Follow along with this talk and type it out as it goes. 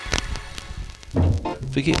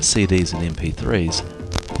Forget CDs and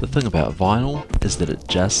MP3s, the thing about vinyl is that it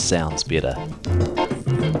just sounds better.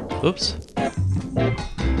 Oops.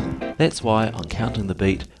 That's why on Counting the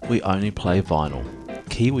Beat we only play vinyl.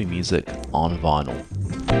 Kiwi music on vinyl.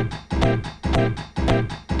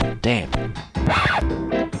 Damn.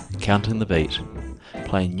 Counting the Beat.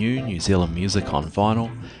 Playing New Zealand music on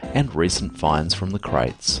vinyl and recent finds from the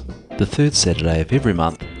crates. The third Saturday of every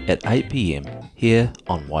month at 8 PM here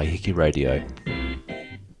on Waiheke Radio.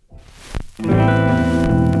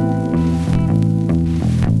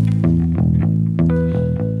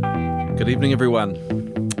 Good evening everyone.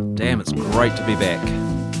 Damn, it's great to be back.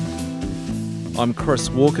 I'm Chris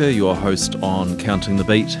Walker, your host on Counting the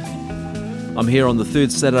Beat. I'm here on the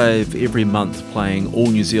third Saturday of every month playing all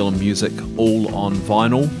New Zealand music, all on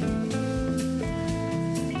vinyl.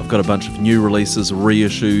 I've got a bunch of new releases,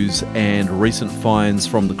 reissues and recent finds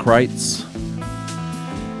from the crates.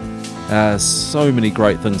 So many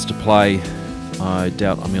great things to play. I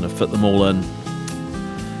doubt I'm going to fit them all in.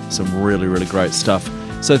 Some really, really great stuff.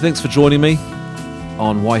 So thanks for joining me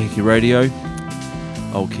on Waiheke Radio.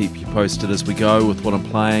 I'll keep you posted as we go with what I'm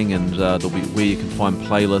playing, and there'll be where you can find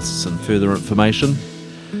playlists and further information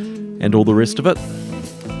and all the rest of it.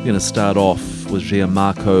 I'm going to start off with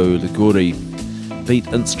Gianmarco Liguri, Beat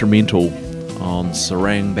Instrumental on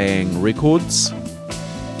Sarang Bang Records,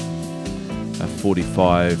 a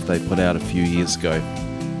 45 they put out a few years ago.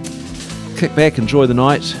 Kick back, enjoy the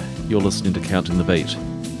night. You're listening to Counting the Beat.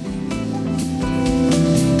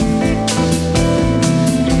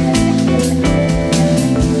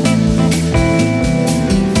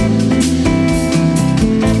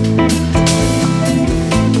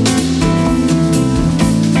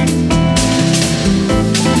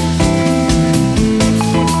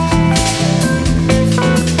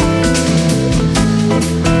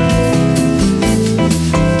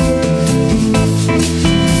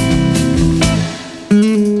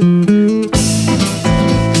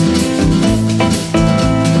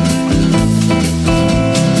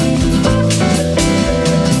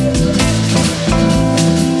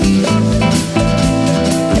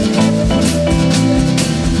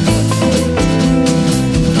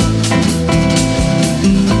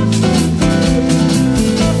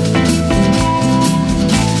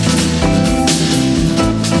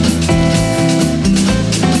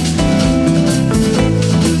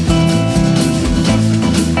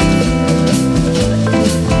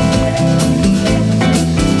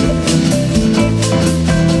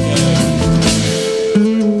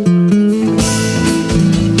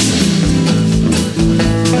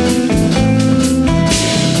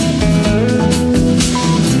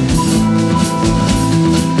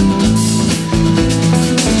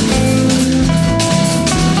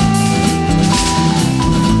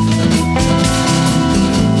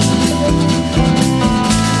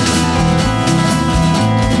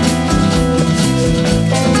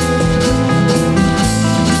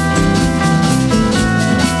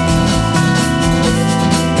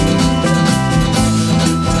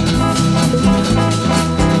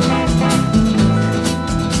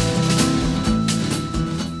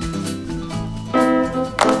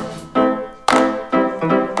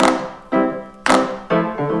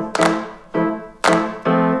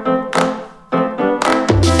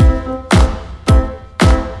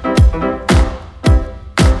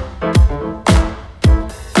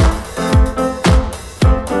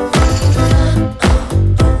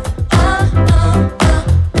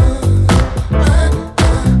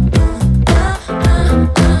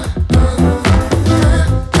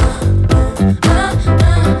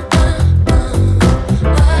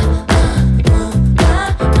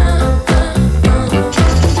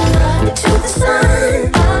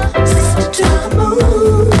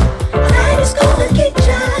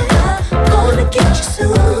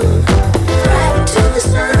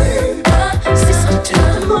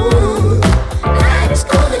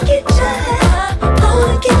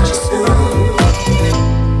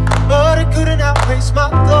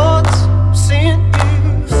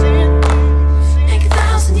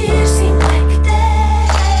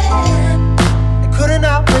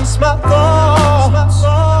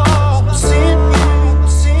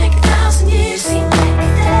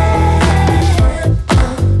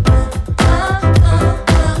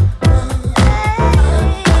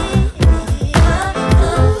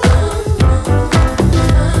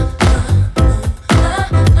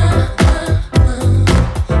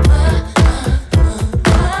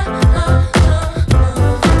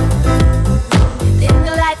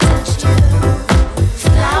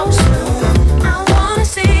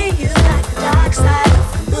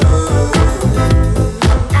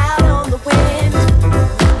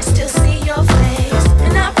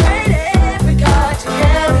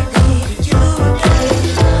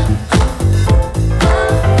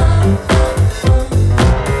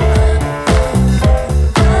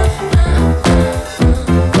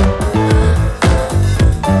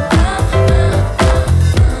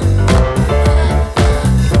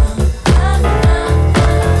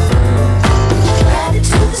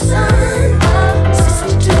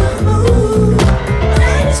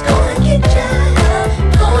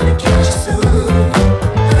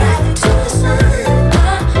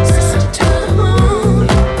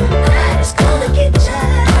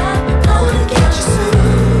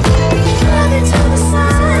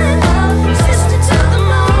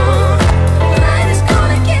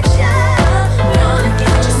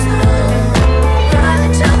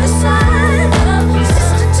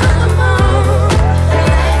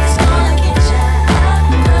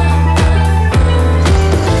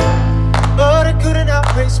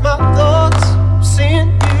 my thoughts,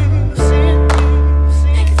 seeing you, seeing you,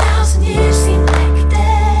 seeing you. Make 1,000 years seem like a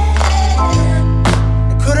day.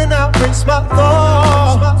 I couldn't outrace my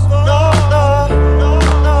thoughts, no, no, no,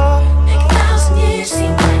 no. Make 1,000 years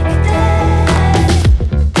seem like a day.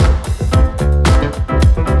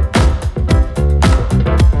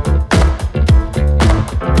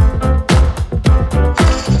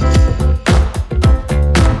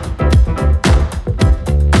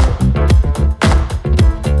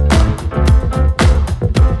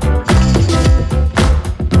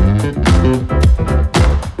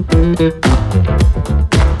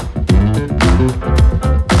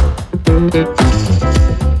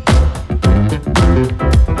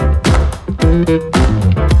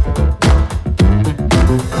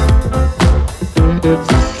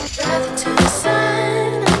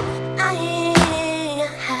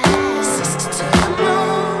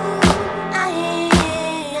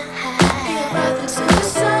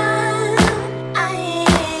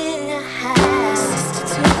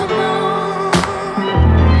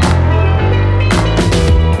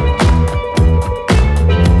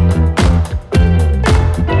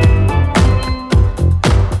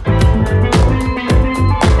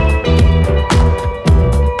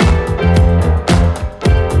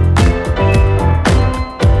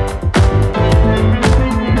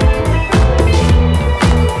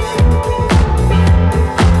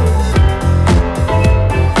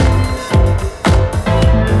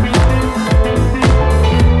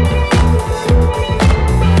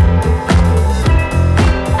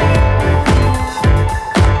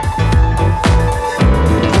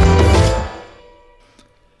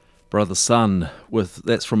 Brother Sun,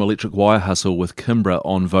 that's from Electric Wire Hustle with Kimbra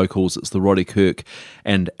on vocals. It's the Roddy Kirk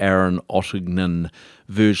and Aaron Ottignan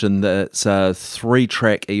version. That's a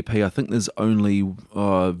 3-track EP. I think there's only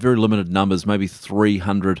very limited numbers, maybe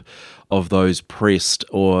 300 of those pressed,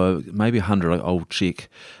 or maybe 100, I'll check.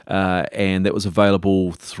 And that was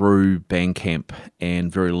available through Bandcamp,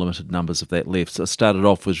 and very limited numbers of that left. So it started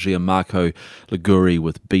off with Gianmarco Liguri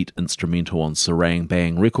with Beat Instrumental on Sarang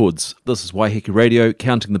Bang Records. This is Waiheke Radio,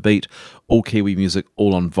 Counting the Beat, all Kiwi music,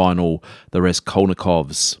 all on vinyl. The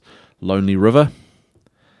Raskolnikovs, Lonely River,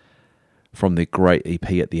 from their great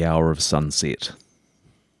EP At the Hour of Sunset.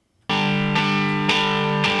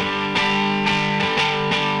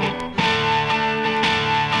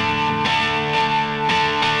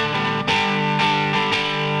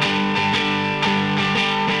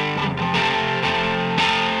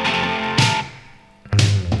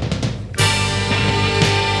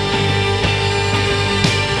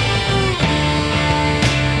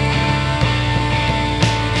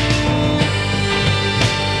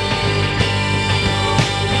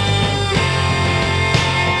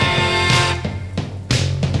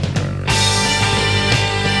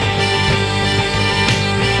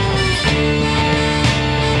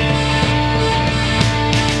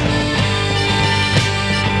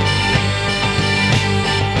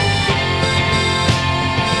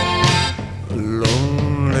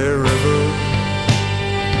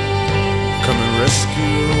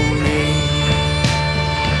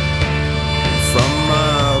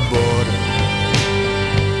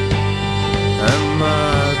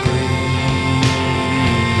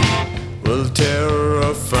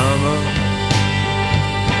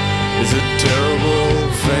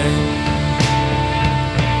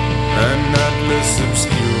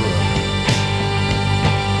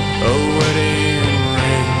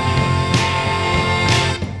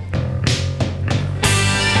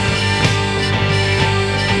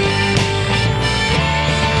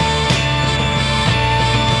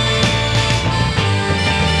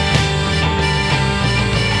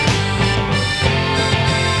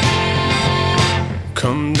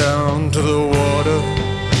 Come down to the water,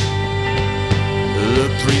 the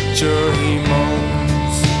preacher he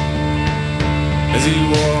moans as he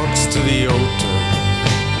walks to the altar.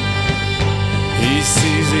 He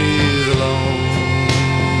sees he's alone,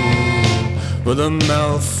 with a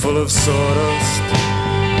mouth full of sawdust.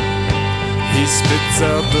 He spits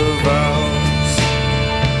out the vows,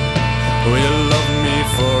 will you love me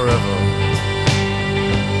forever?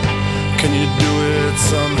 Can you do it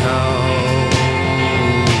somehow?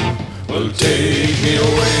 Well, take me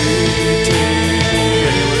away, take me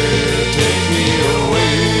anywhere, take me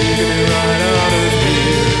away, get me right out of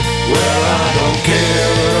here. Well, I don't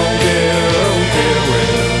care, I don't care, I don't care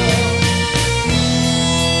where.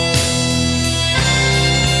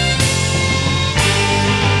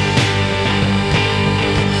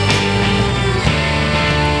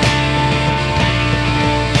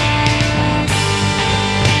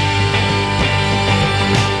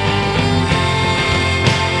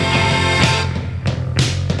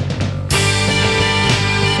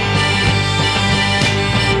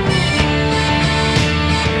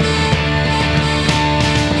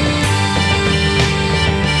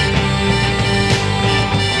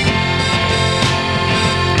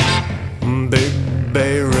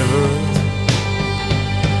 Bay River,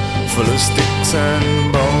 full of sticks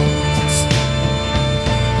and bones,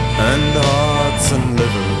 and hearts and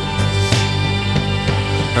livers,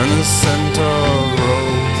 and the center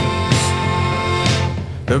roads.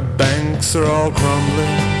 The banks are all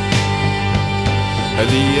crumbling at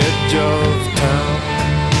the edge of town.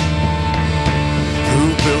 Who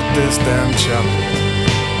built this damn chapel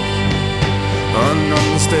on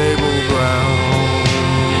unstable ground?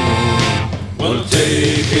 Well,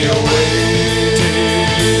 take me away, take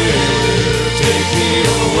me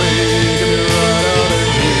away, get me right out of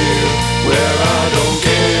here, where I don't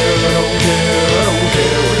care, I don't care, I don't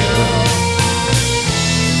care where.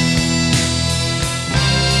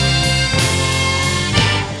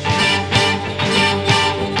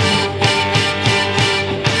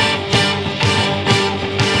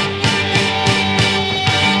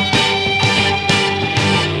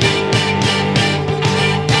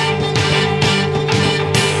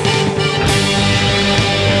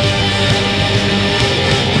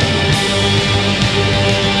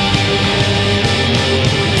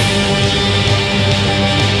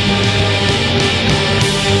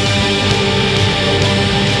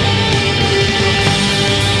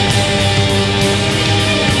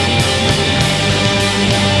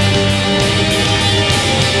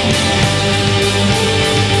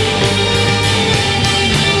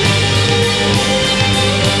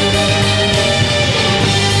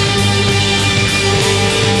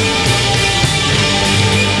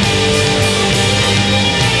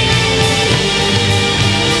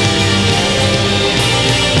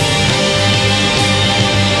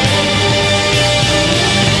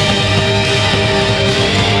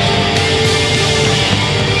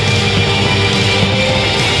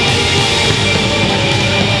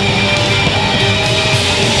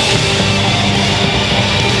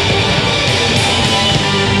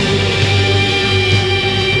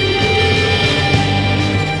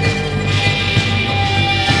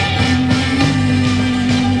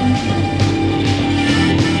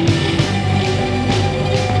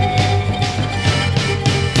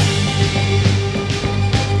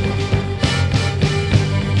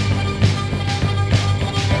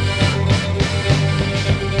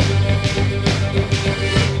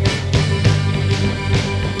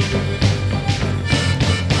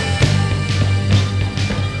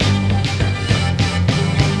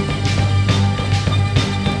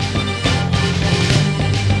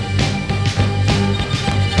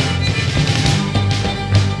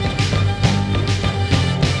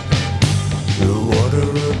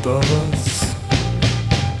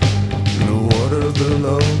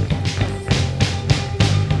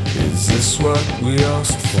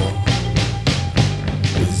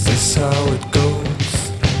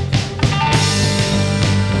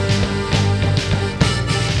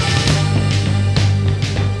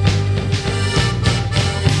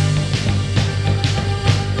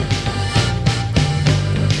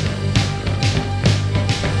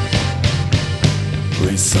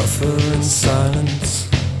 We suffer in silence,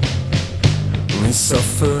 we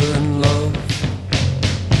suffer in love,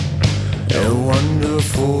 a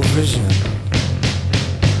wonderful vision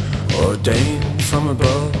ordained from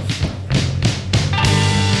above.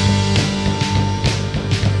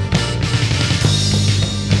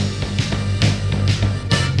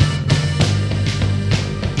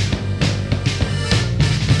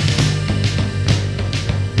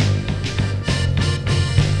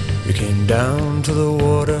 You came down to the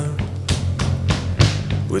water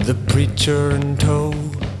with the preacher in tow,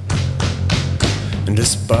 and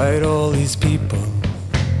despite all these people,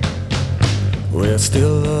 we're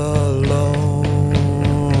still alone.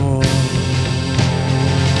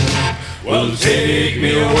 Well, take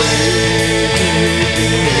me away, take me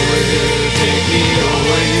away, get me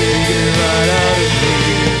right out of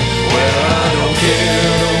here, where I don't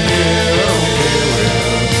care, don't care, don't care where.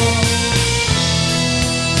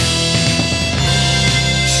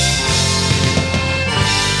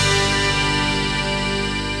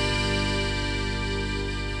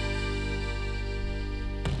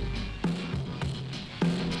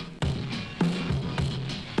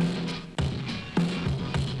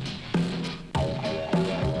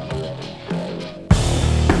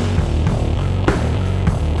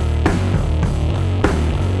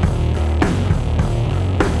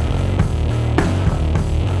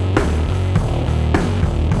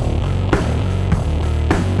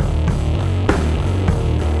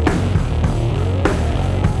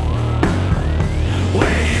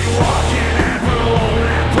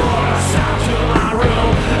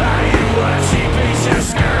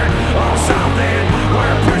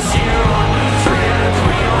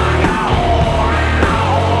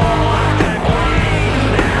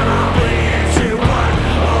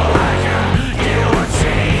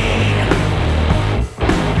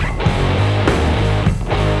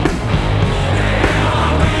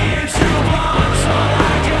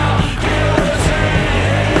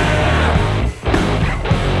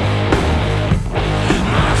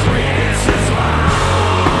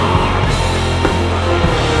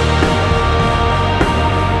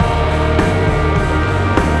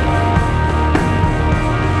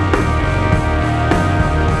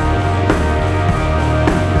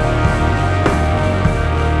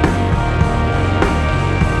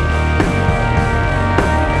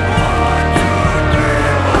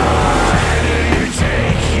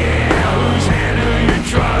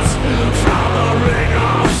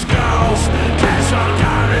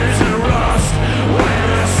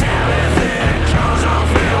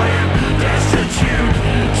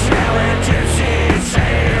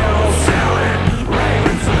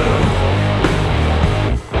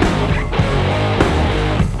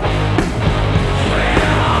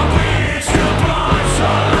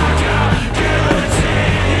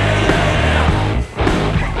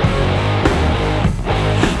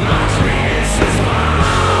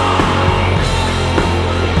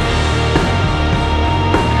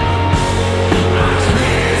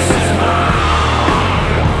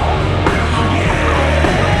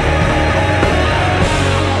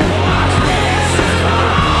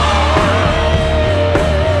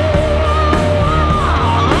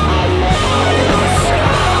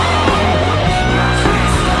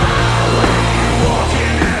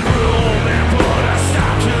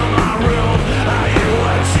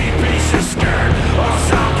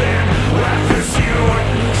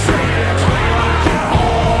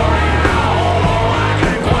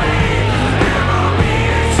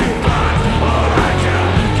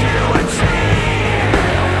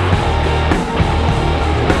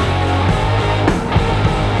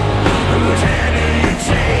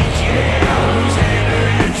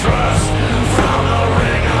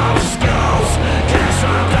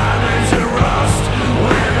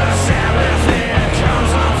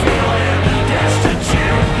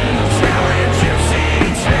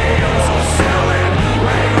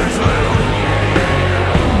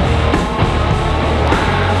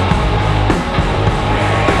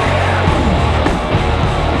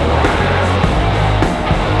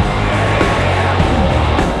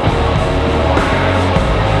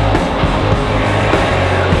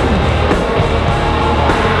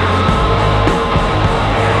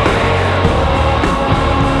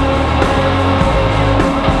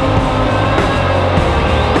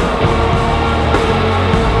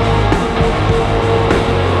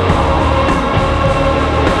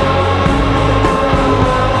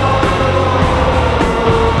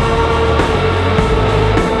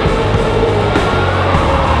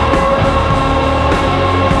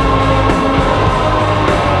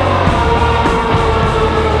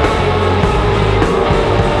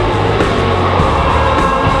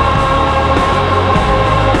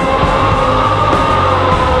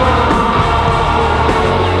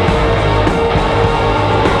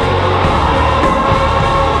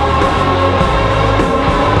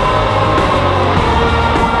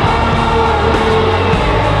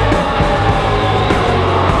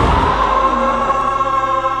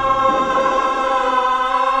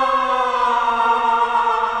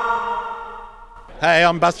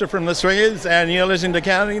 I'm Buster from The Swingers, and you're listening to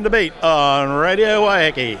Counting the Beat on Radio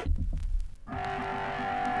Waiheke.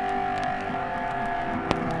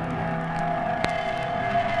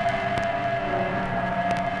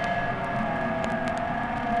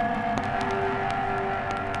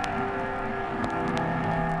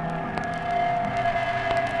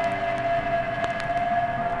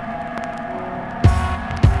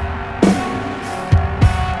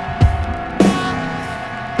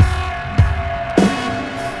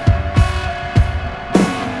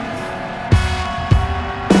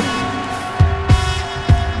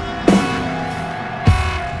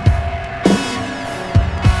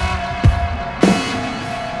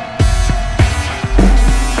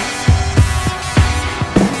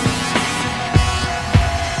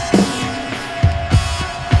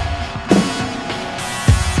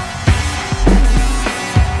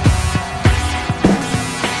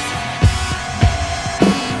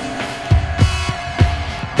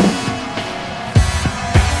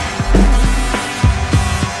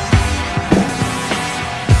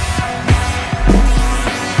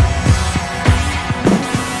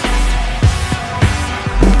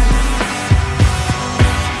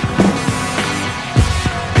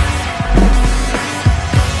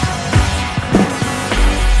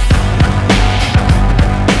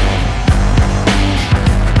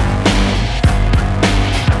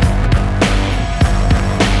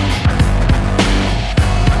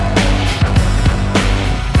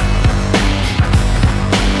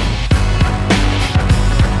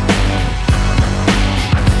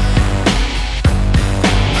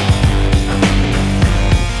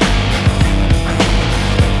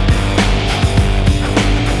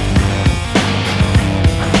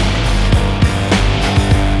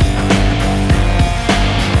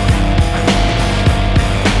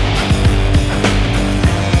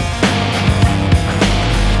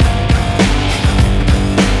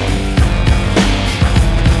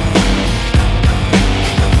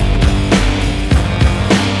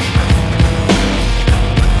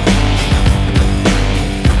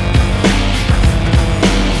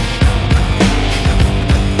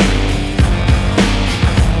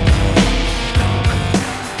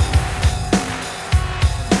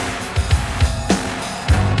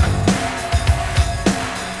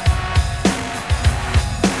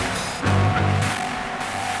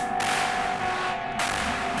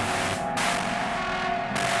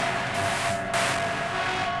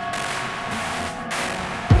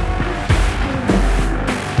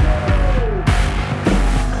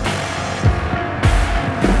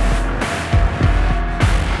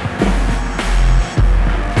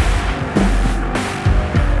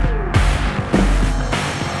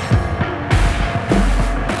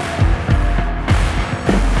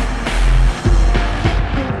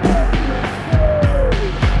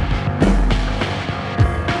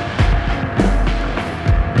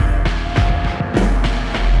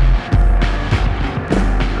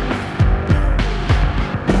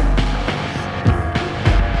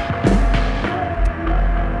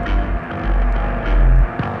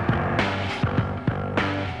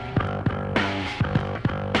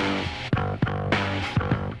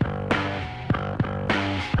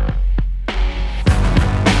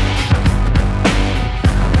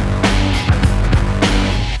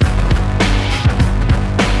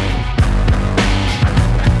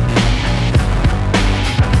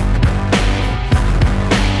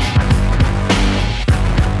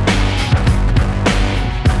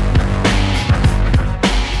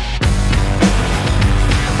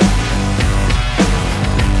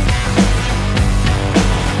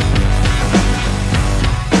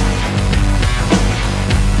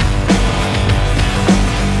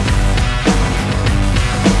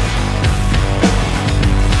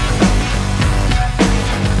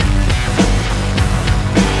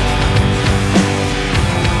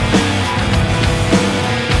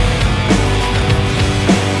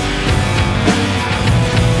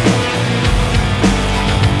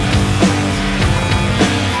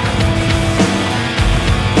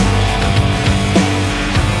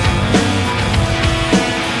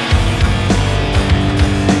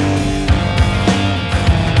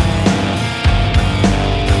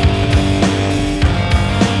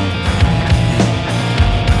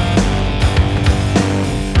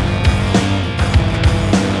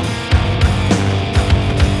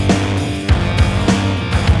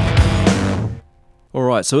 All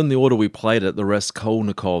right, so in the order we played it, the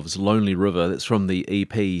Raskolnikovs' Lonely River, that's from the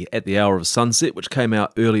EP At the Hour of Sunset, which came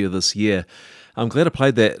out earlier this year. I'm glad I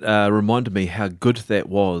played that. Reminded me how good that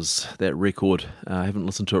was, that record. I haven't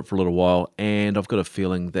listened to it for a little while, and I've got a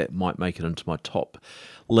feeling that might make it into my top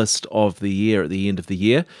list of the year at the end of the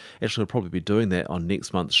year. Actually, I'll probably be doing that on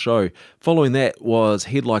next month's show. Following that was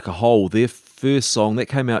Head Like a Hole, their first song. That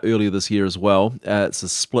came out earlier this year as well. It's a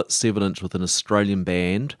split 7-inch with an Australian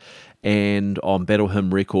band, and on Battle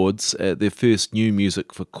Hymn Records, their first new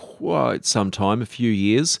music for quite some time, a few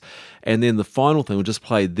years. And then the final thing we just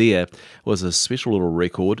played there was a special little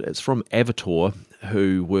record. It's from Avatar,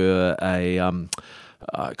 who were a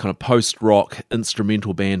kind of post-rock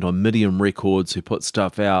instrumental band on Midian Records who put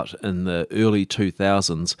stuff out in the early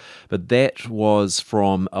 2000s. But that was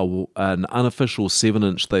from an unofficial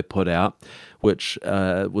 7-inch they put out, which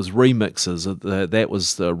was remixes. That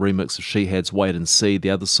was the remix of She Had's Wait and See. The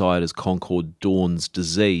other side is Concord Dawn's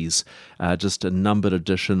Disease, just a numbered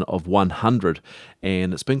edition of 100.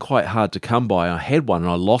 And it's been quite hard to come by. I had one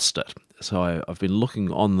and I lost it. So I've been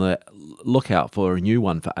looking on the lookout for a new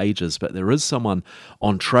one for ages, but there is someone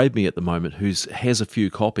on Trade Me at the moment who has a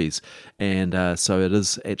few copies, and so it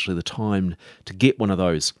is actually the time to get one of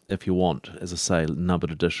those if you want, as I say,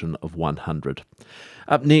 numbered edition of 100.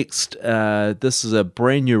 Up next, this is a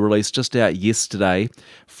brand new release just out yesterday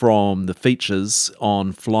from the Features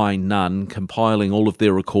on Flying Nun, compiling all of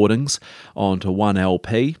their recordings onto one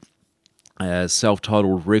LP.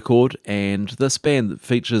 Self-titled record, and this band that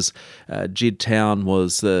features Jed Town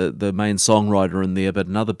was the main songwriter in there, but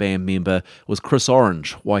another band member was Chris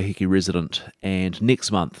Orange, Waiheke resident, and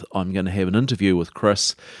next month I'm going to have an interview with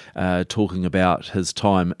Chris talking about his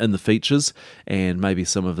time in the Features and maybe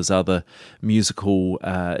some of his other musical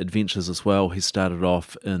adventures as well. He started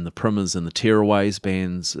off in the Primers and the Tearaways,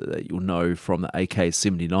 bands that you'll know from the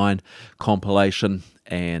AK-79 compilation.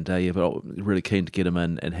 And but really keen to get him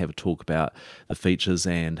in and have a talk about the Features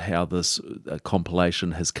and how this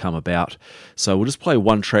compilation has come about. So we'll just play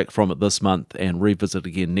one track from it this month and revisit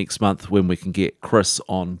again next month when we can get Chris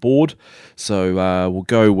on board. So we'll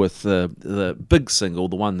go with the big single,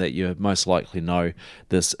 the one that you most likely know.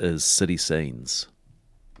 This is City Scenes.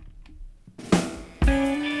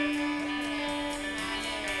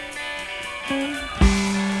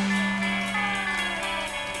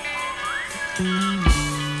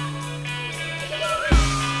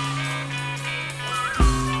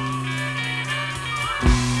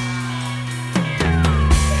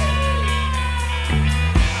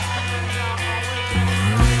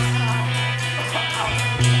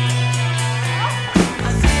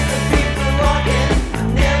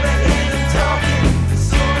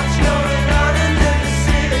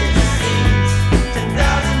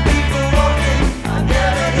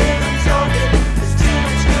 Talking, there's too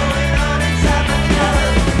much going on inside my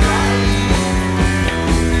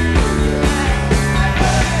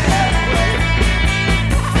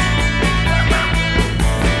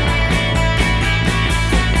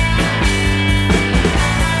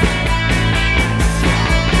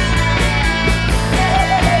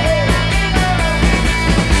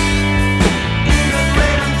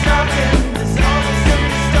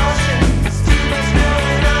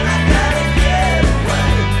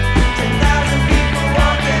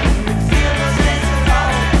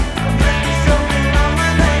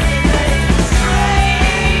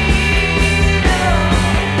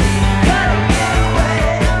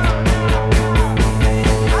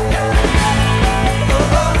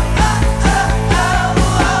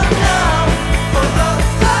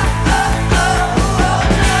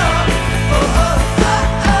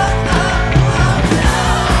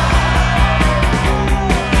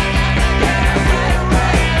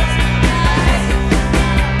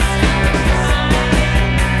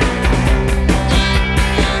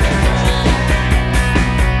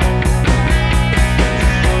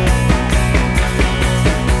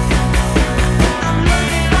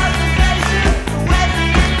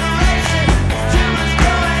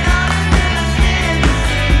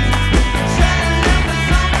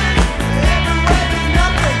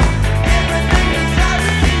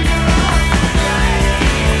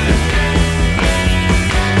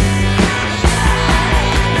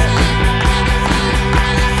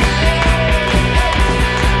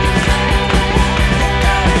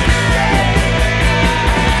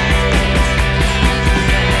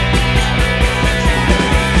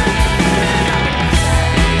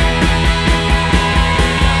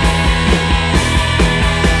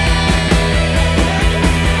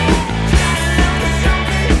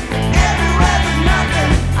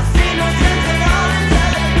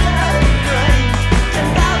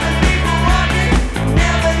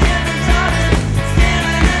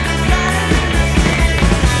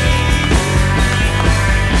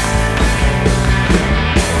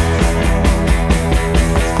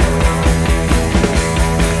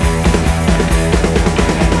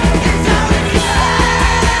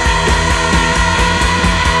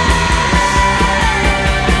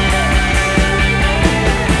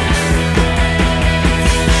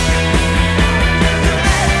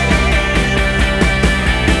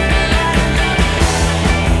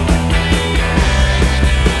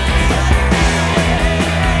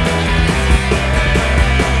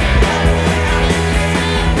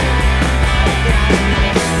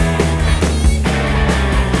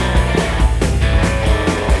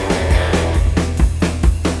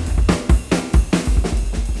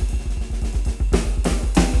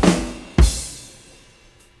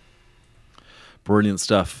brilliant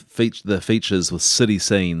stuff. The features with City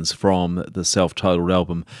Scenes from the self-titled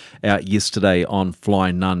album out yesterday on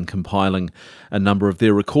Flying Nun, compiling a number of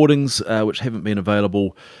their recordings which haven't been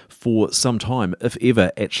available for some time, if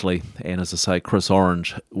ever, actually. And as I say, Chris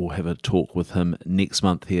Orange, will have a talk with him next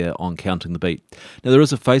month here on Counting the Beat. Now, there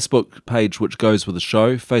is a Facebook page which goes with the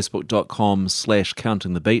show,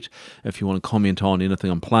 facebook.com/Counting the Beat, if you want to comment on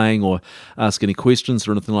anything I'm playing or ask any questions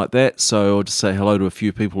or anything like that. So I'll just say hello to a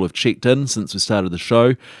few people who have checked in since we started the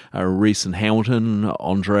show. Reese in Hamilton,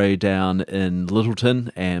 Andre down in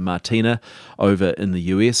Littleton, and Martina over in the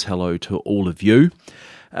US. Hello to all of you.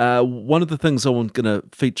 One of the things I'm going to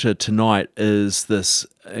feature tonight is this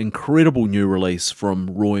incredible new release from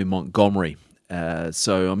Roy Montgomery.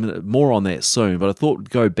 So I'm more on that soon, but I thought we'd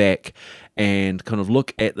go back and kind of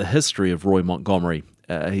look at the history of Roy Montgomery.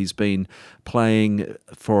 He's been playing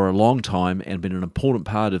for a long time and been an important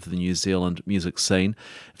part of the New Zealand music scene.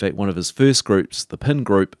 In fact, one of his first groups, the Pin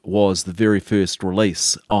Group, was the very first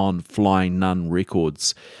release on Flying Nun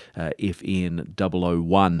Records, FN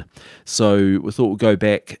 001. So we thought we'd go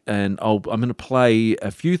back, and I'm going to play a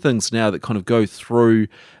few things now that kind of go through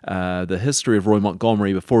the history of Roy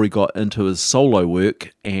Montgomery before he got into his solo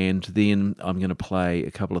work, and then I'm going to play a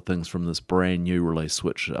couple of things from this brand new release,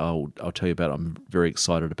 which I'll tell you about. I'm very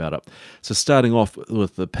excited about it. So starting off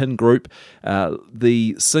with the Pin Group,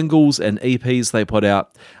 the singles and EPs they put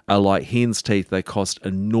out are like hen's teeth. They cost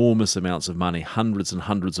enormous amounts of money, hundreds and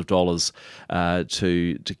hundreds of dollars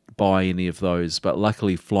to buy any of those. But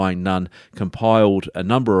luckily, Flying Nun compiled a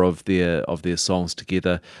number of their songs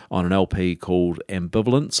together on an LP called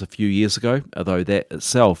Ambivalence a few years ago, although that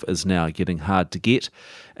itself is now getting hard to get.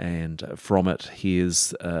 And from it,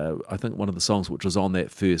 here's I think one of the songs which was on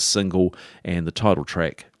that first single and the title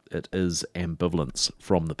track. It is Ambivalence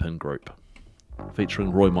from the Pin Group,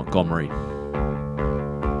 featuring Roy Montgomery.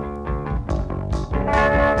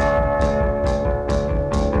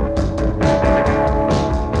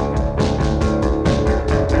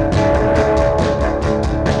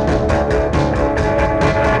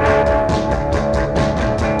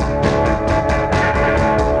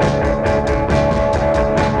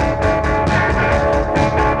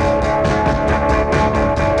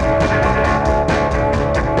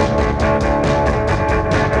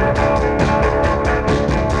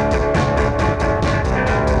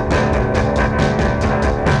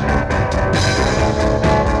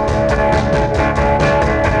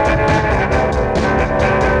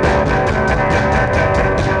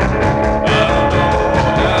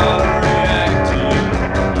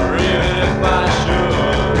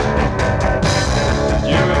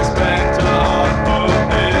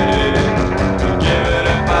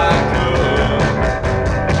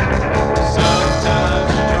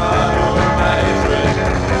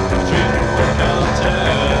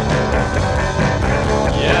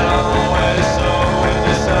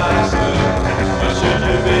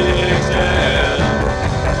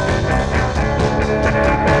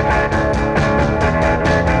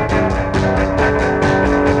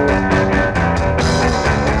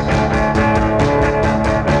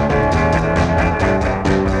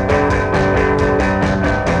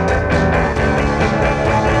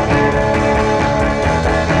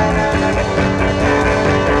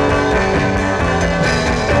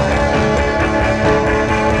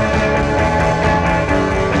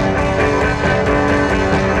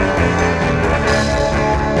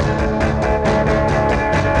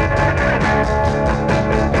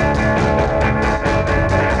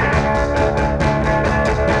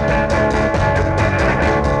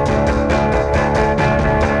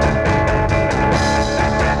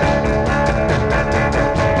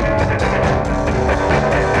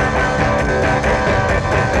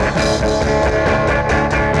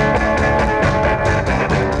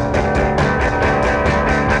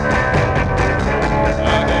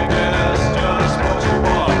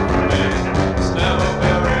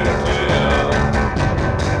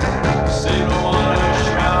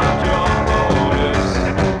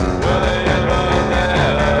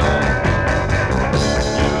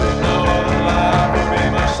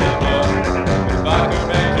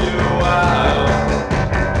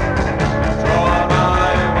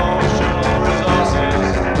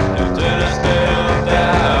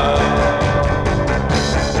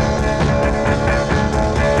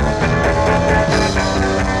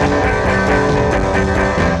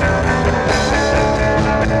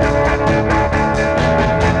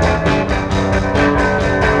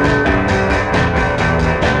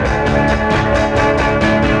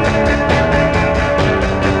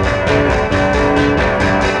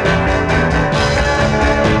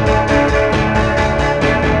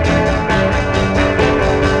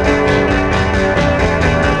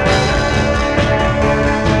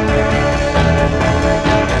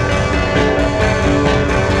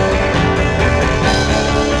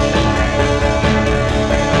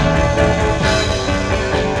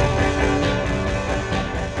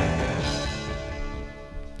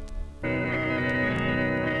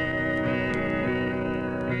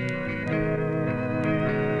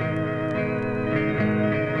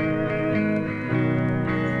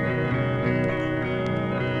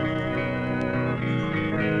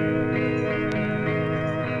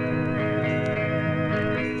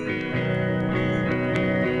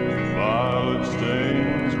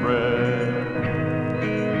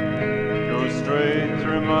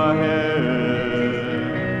 my head.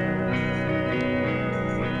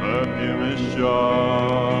 The perfume is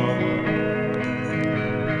sharp,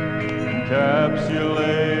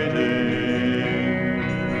 encapsulating.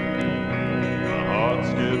 My heart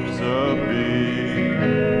skips a beat,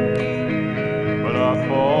 but I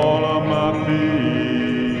fall on my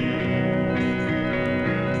feet.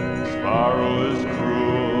 The spiral is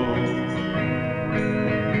cruel,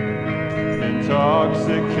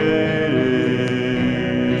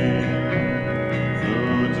 intoxicating,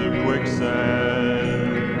 moods of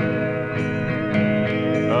quicksand.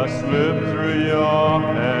 I slip through your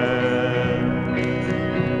hand,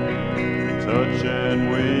 we touch and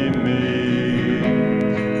we meet,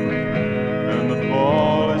 and the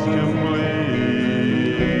fall is complete.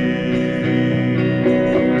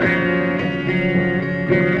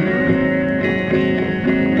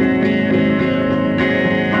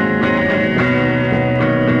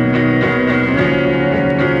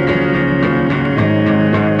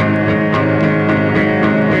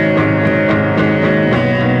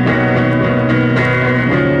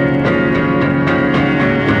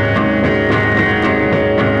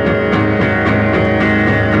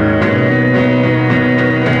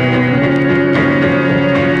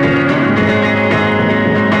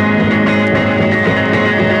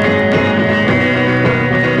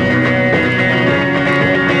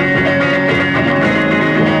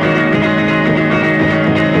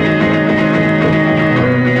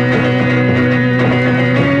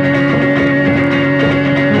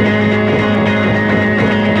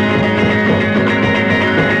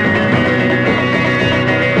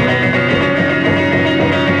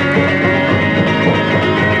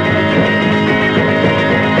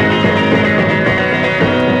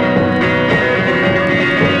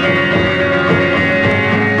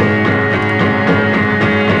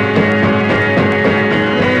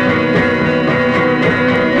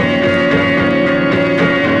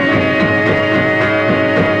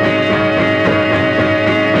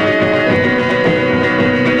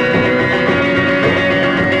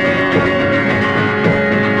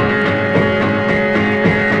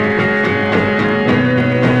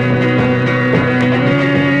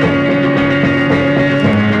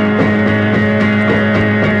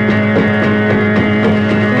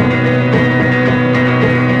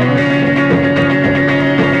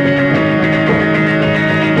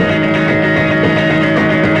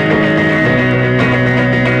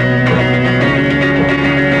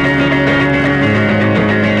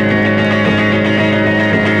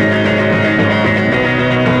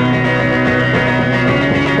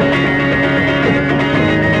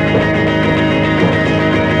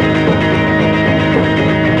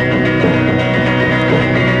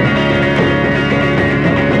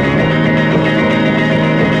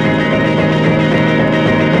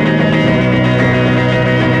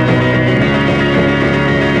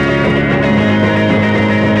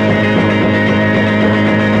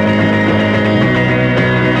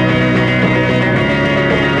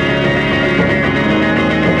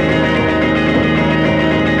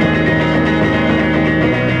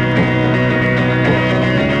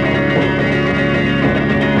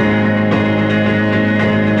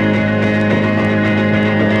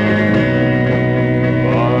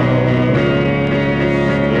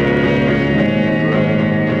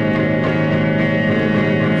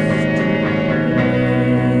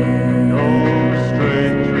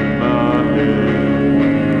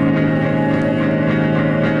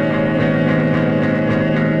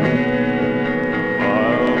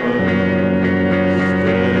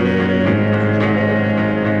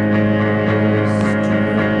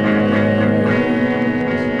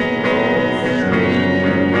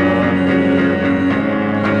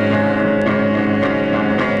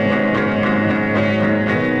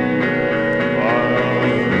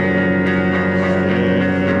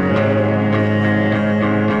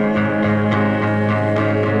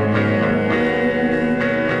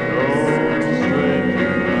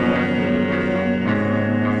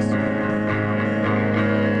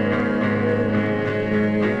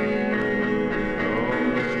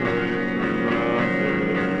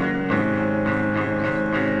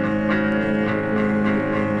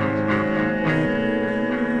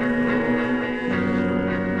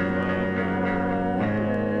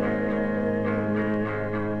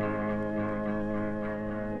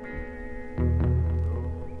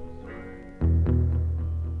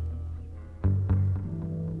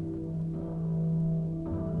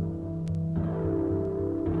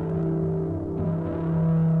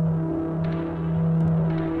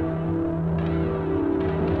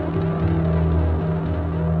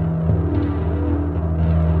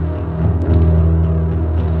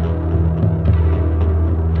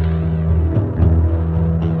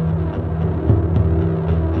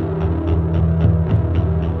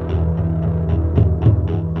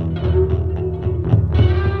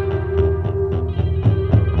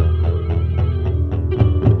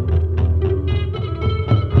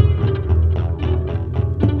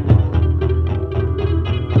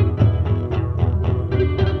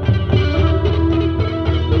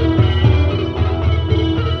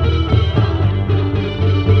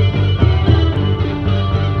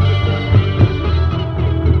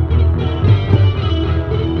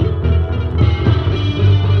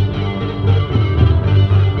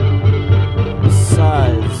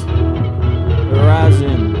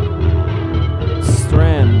 Rising,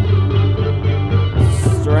 Strand,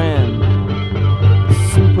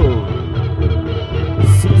 Simple,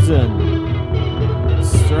 Season,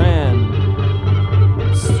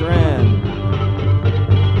 Strand,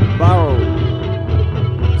 Borrow,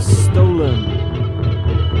 Stolen,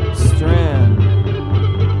 Strand,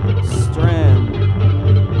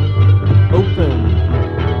 Open,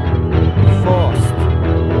 Forced,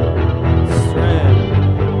 Strand.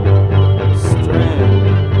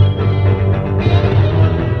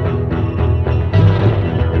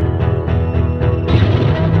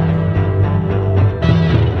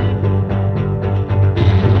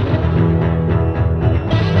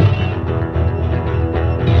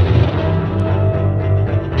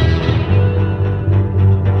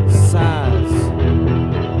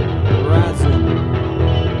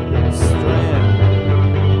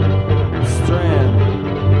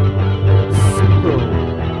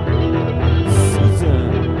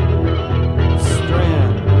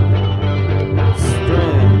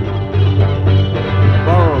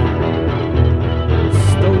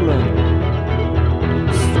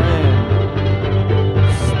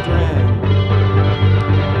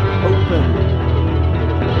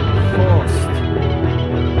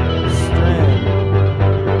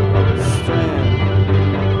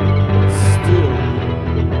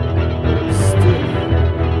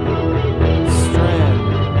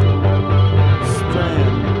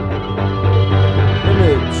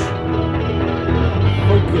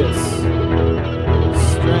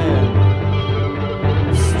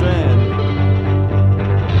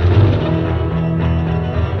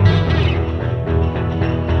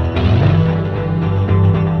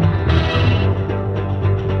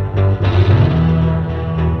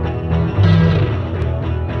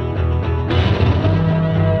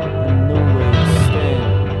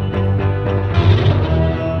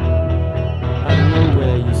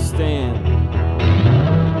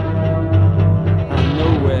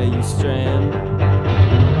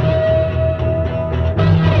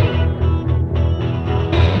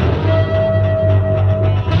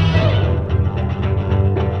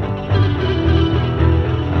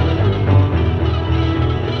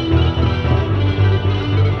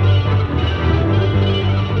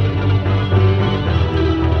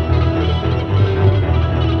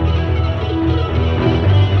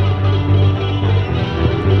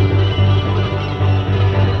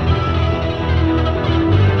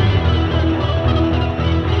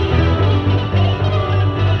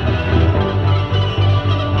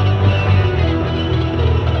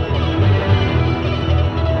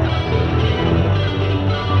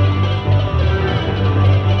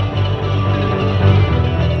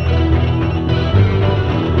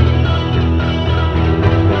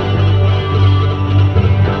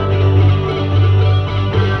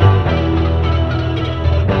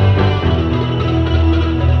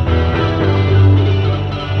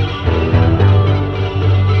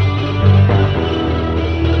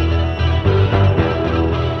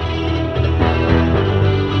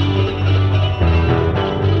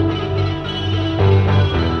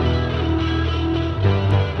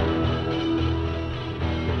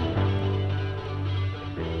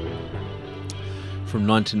 From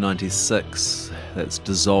 1996, that's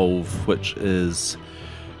Dissolve, which is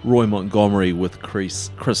Roy Montgomery with Chris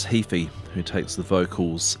Heafy, who takes the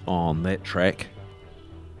vocals on that track.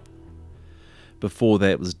 Before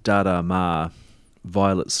that was Dada Ma,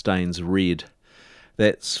 Violet Stains Red.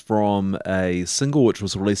 That's from a single which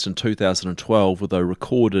was released in 2012, although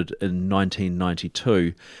recorded in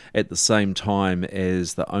 1992 at the same time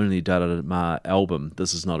as the only Dada Ma album,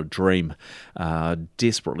 This Is Not a Dream.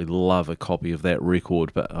 Desperately love a copy of that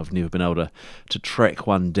record, but I've never been able to track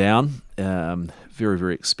one down. Very,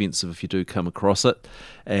 very expensive if you do come across it.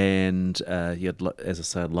 And as I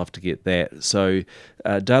say, I'd love to get that. So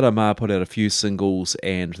Dada Ma put out a few singles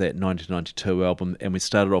and that 1992 album, and we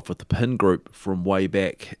started off with the Pin Group from way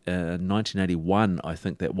back 1981, I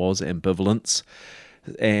think that was, Ambivalence.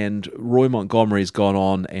 And Roy Montgomery's gone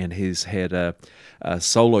on and he's had a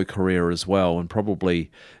solo career as well, and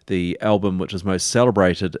probably the album which is most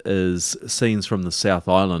celebrated is Scenes from the South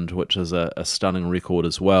Island, which is a stunning record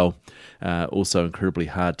as well, also incredibly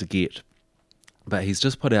hard to get. But he's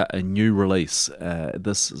just put out a new release.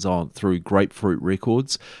 This is on through Grapefruit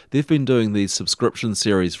Records. They've been doing these subscription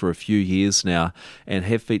series for a few years now and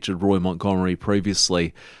have featured Roy Montgomery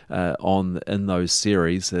previously in those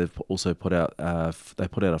series. They've also put out a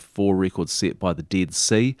 4-record set by the Dead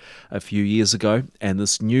Sea a few years ago, and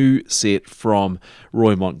this new set from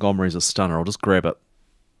Roy Montgomery is a stunner. I'll just grab it.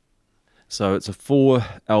 So it's a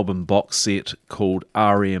 4-album box set called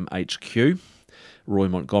RMHQ. Roy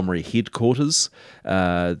Montgomery headquarters.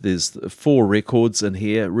 There's 4 records in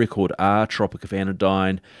here. Record R, Tropic of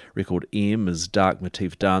Anodyne. Record M is Dark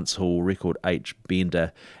Motif Dancehall. Record H,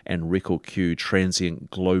 Bender. And Record Q, Transient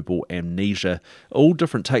Global Amnesia. All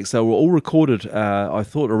different takes. They were all recorded. I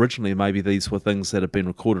thought originally maybe these were things that had been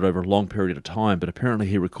recorded over a long period of time, but apparently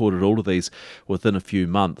he recorded all of these within a few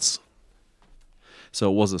months. So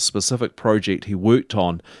it was a specific project he worked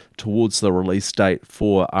on towards the release date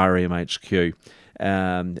for RMHQ.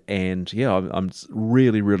 And yeah, I'm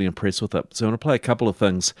really, really impressed with it. So I'm going to play a couple of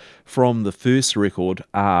things from the first record,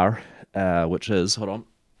 R, which is, hold on,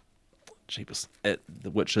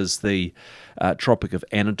 which is the Tropic of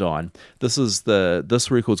Anodyne. This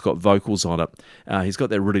record's got vocals on it. He's got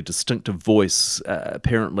that really distinctive voice.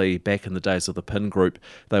 Apparently, back in the days of the Pin Group,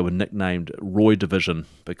 they were nicknamed Roy Division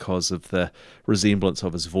because of the resemblance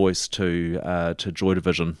of his voice to Joy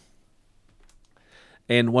Division.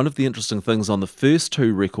 And one of the interesting things on the first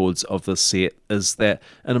 2 records of this set is that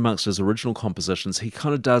in amongst his original compositions, he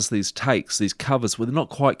kind of does these takes, these covers, well, they're not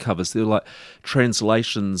quite covers, they're like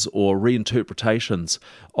translations or reinterpretations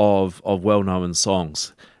of well-known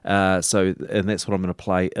songs. And that's what I'm going to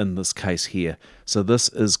play in this case here. So this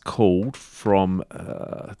is called from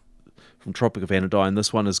Tropic of Anodyne.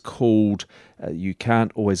 This one is called You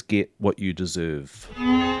Can't Always Get What You Deserve.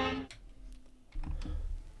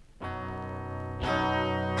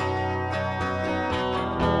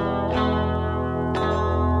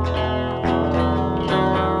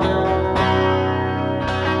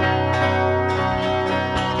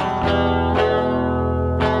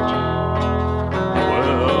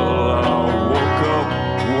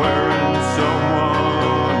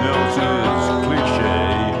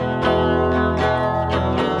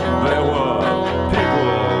 There were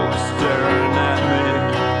people staring at me.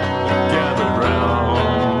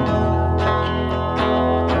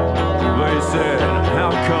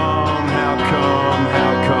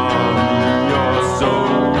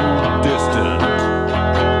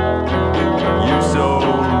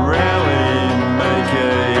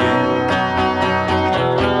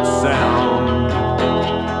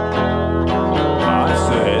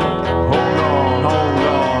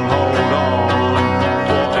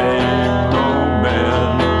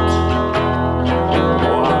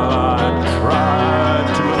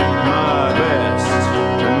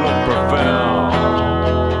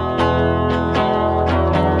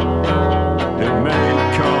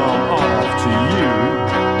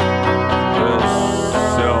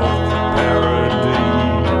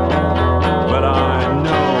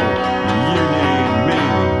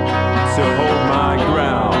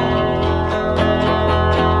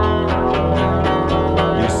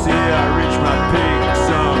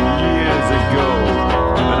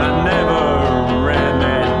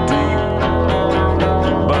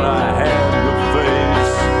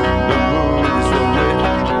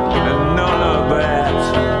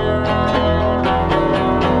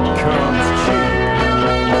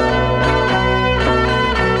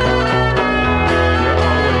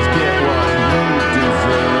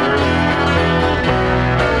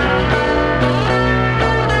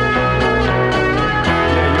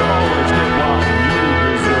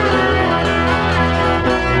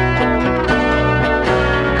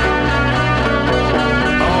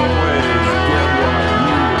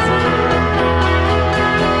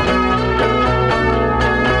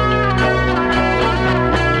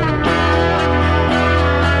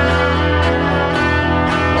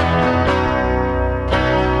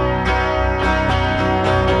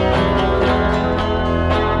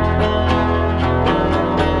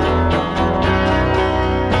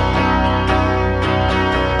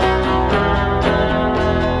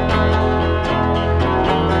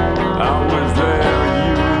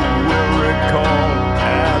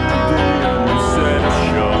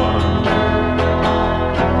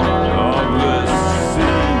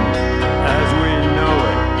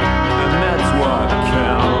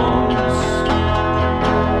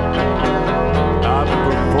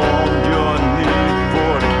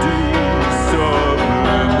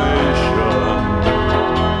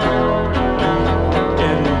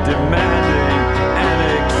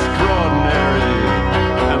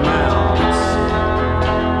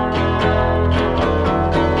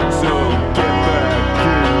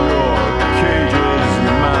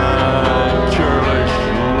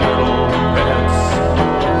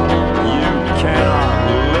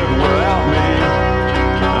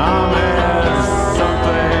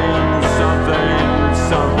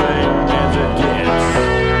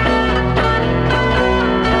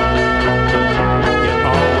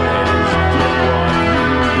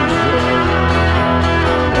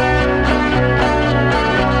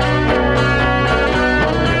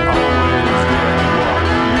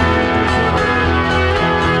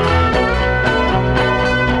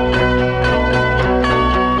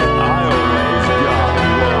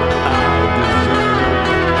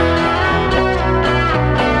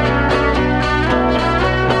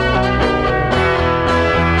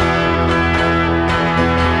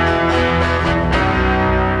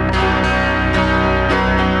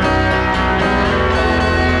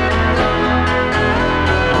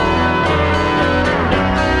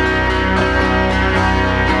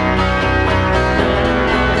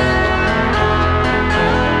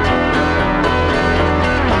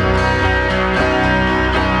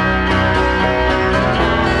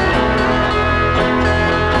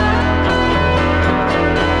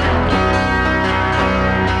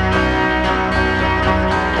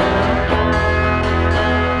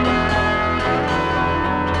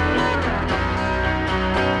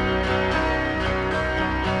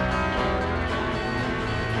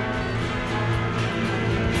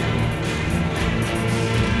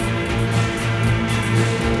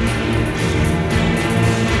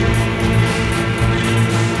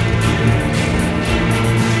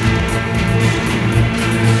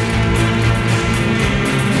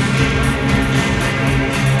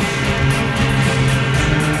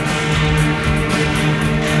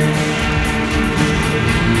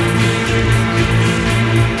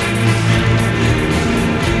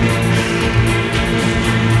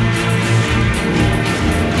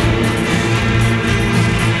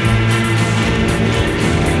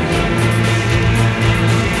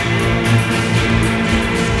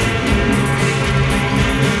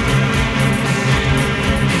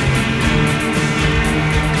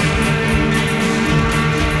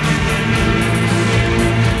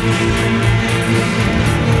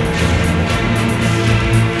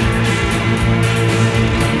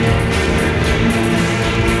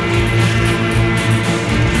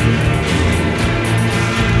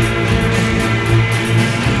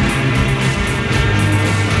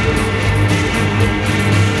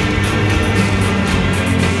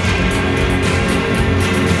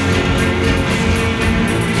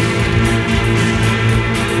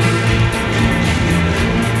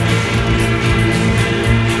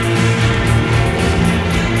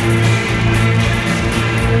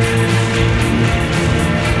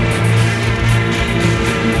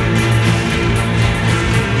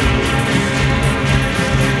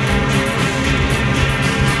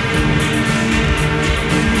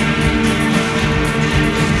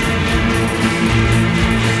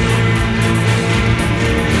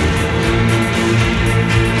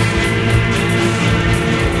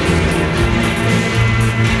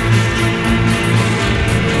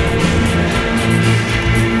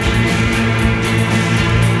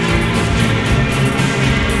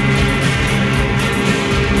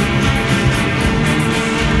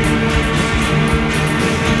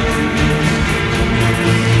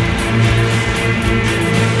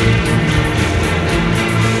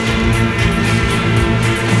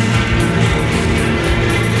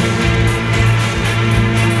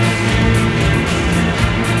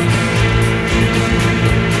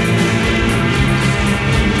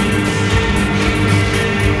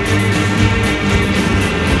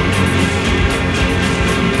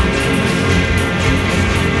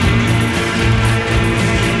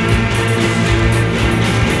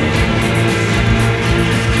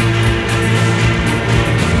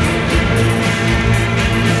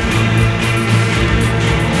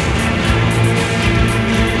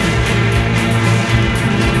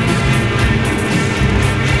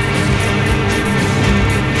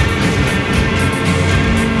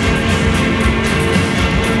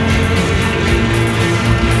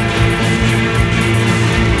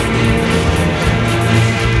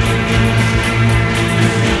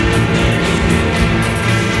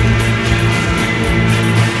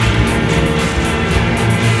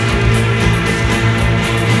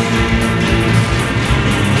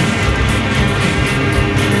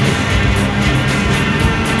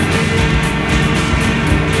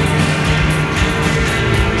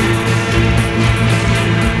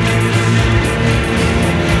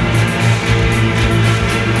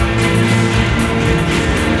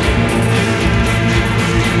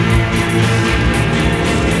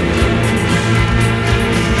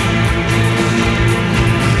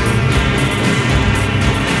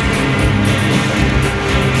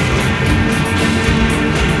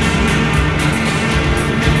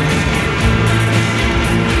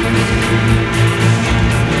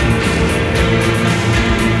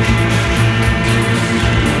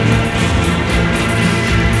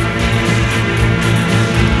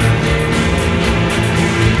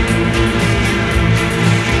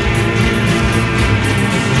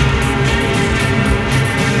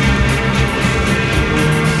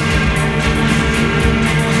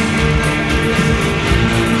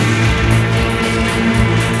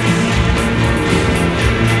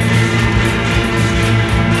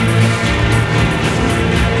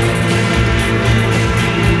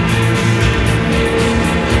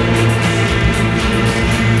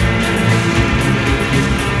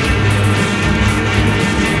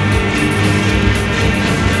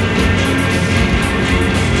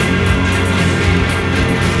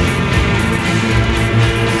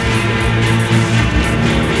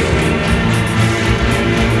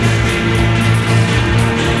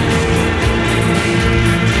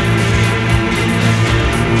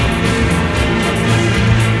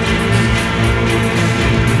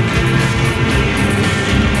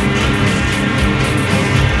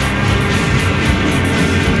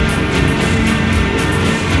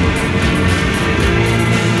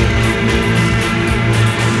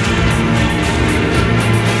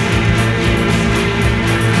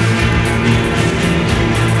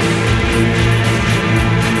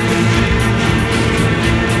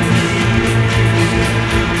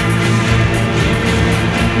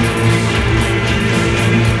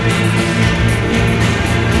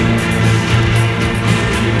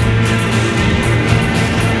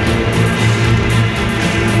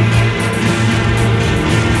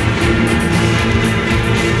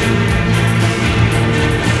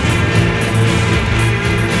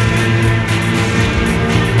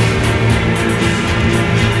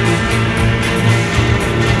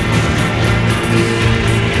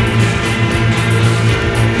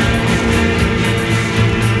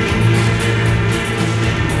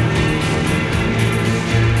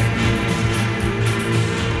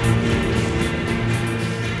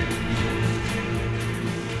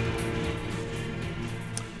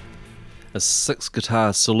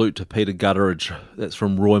 6-guitar salute to Peter Gutteridge. That's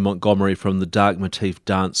from Roy Montgomery from the Dark Motif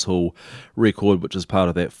Dancehall record, which is part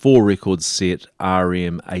of that 4-record set,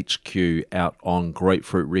 RMHQ, out on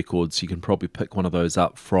Grapefruit Records. You can probably pick one of those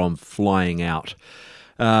up from Flying Out.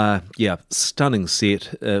 Stunning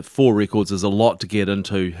set. 4 records. There's a lot to get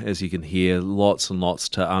into, as you can hear. Lots and lots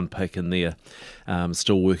to unpick in there.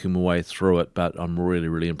 Still working my way through it, but I'm really,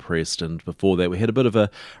 really impressed. And before that, we had a bit of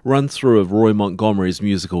a run-through of Roy Montgomery's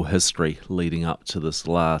musical history leading up to this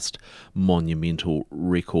last monumental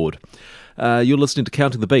record. You're listening to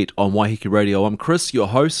Counting the Beat on Waiheke Radio. I'm Chris, your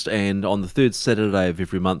host, and on the third Saturday of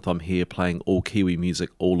every month, I'm here playing all Kiwi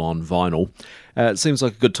music, all on vinyl. It seems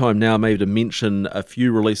like a good time now maybe to mention a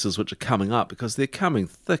few releases which are coming up, because they're coming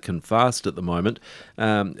thick and fast at the moment.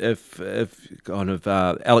 If kind of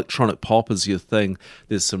electronic pop is your thing,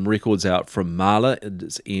 there's some records out from Mala,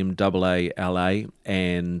 it's MAALA,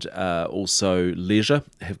 and also Leisure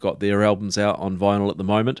have got their albums out on vinyl at the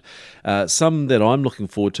moment. Some that I'm looking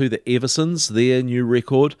forward to, the Eversons, their new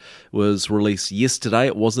record was released yesterday.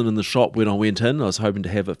 It wasn't in the shop when I went in. I was hoping to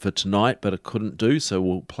have it for tonight, but I couldn't do, so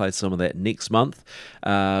we'll play some of that next month.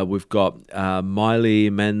 We've got Miley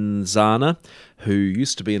Manzana, who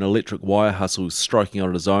used to be an Electric Wire Hustle, striking out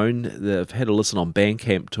on his own. They've had a listen on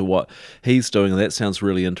Bandcamp to what he's doing, and that sounds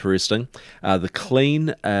really interesting. The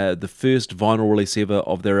Clean, the first vinyl release ever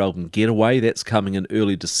of their album Getaway, that's coming in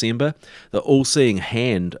early December. The All Seeing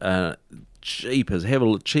Hand, jeepers,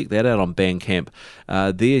 check that out on Bandcamp.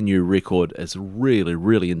 Their new record is really,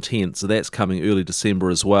 really intense, so that's coming early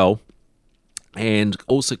December as well. And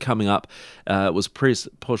also coming up, was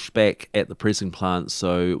pushed back at the pressing plant,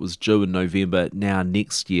 so it was due in November. Now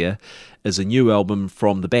next year is a new album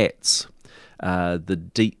from the Bats, the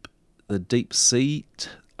Deep Seat,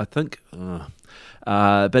 I think.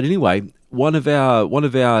 But anyway, one of our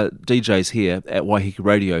DJs here at Waiheke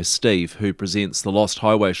Radio, Steve, who presents the Lost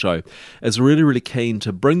Highway show, is really, really keen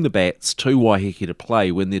to bring the Bats to Waiheke to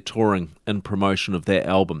play when they're touring in promotion of that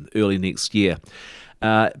album early next year.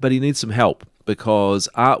 But he needs some help, because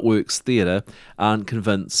Artworks Theatre aren't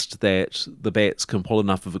convinced that the Bats can pull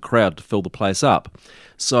enough of a crowd to fill the place up.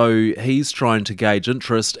 So he's trying to gauge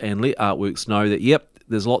interest and let Artworks know that, yep,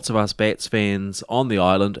 there's lots of us Bats fans on the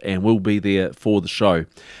island and we'll be there for the show.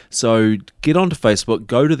 So get onto Facebook,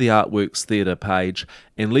 go to the Artworks Theatre page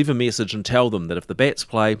and leave a message and tell them that if the Bats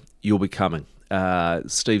play, you'll be coming.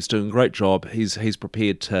 Steve's doing a great job. He's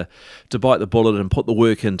prepared to bite the bullet and put the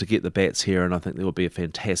work in to get the Bats here, and I think there will be a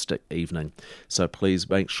fantastic evening. So please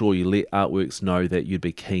make sure you let Artworks know that you'd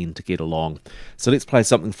be keen to get along. So let's play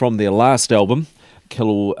something from their last album, Free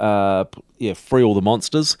All the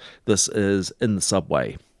Monsters. This is In the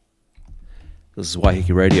Subway. This is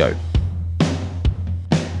Waiheke Radio.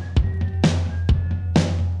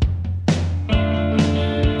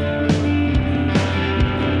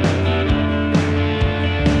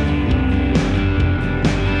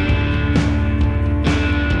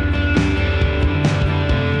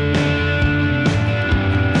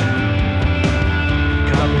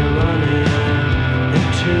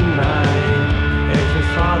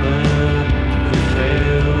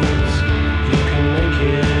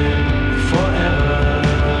 Forever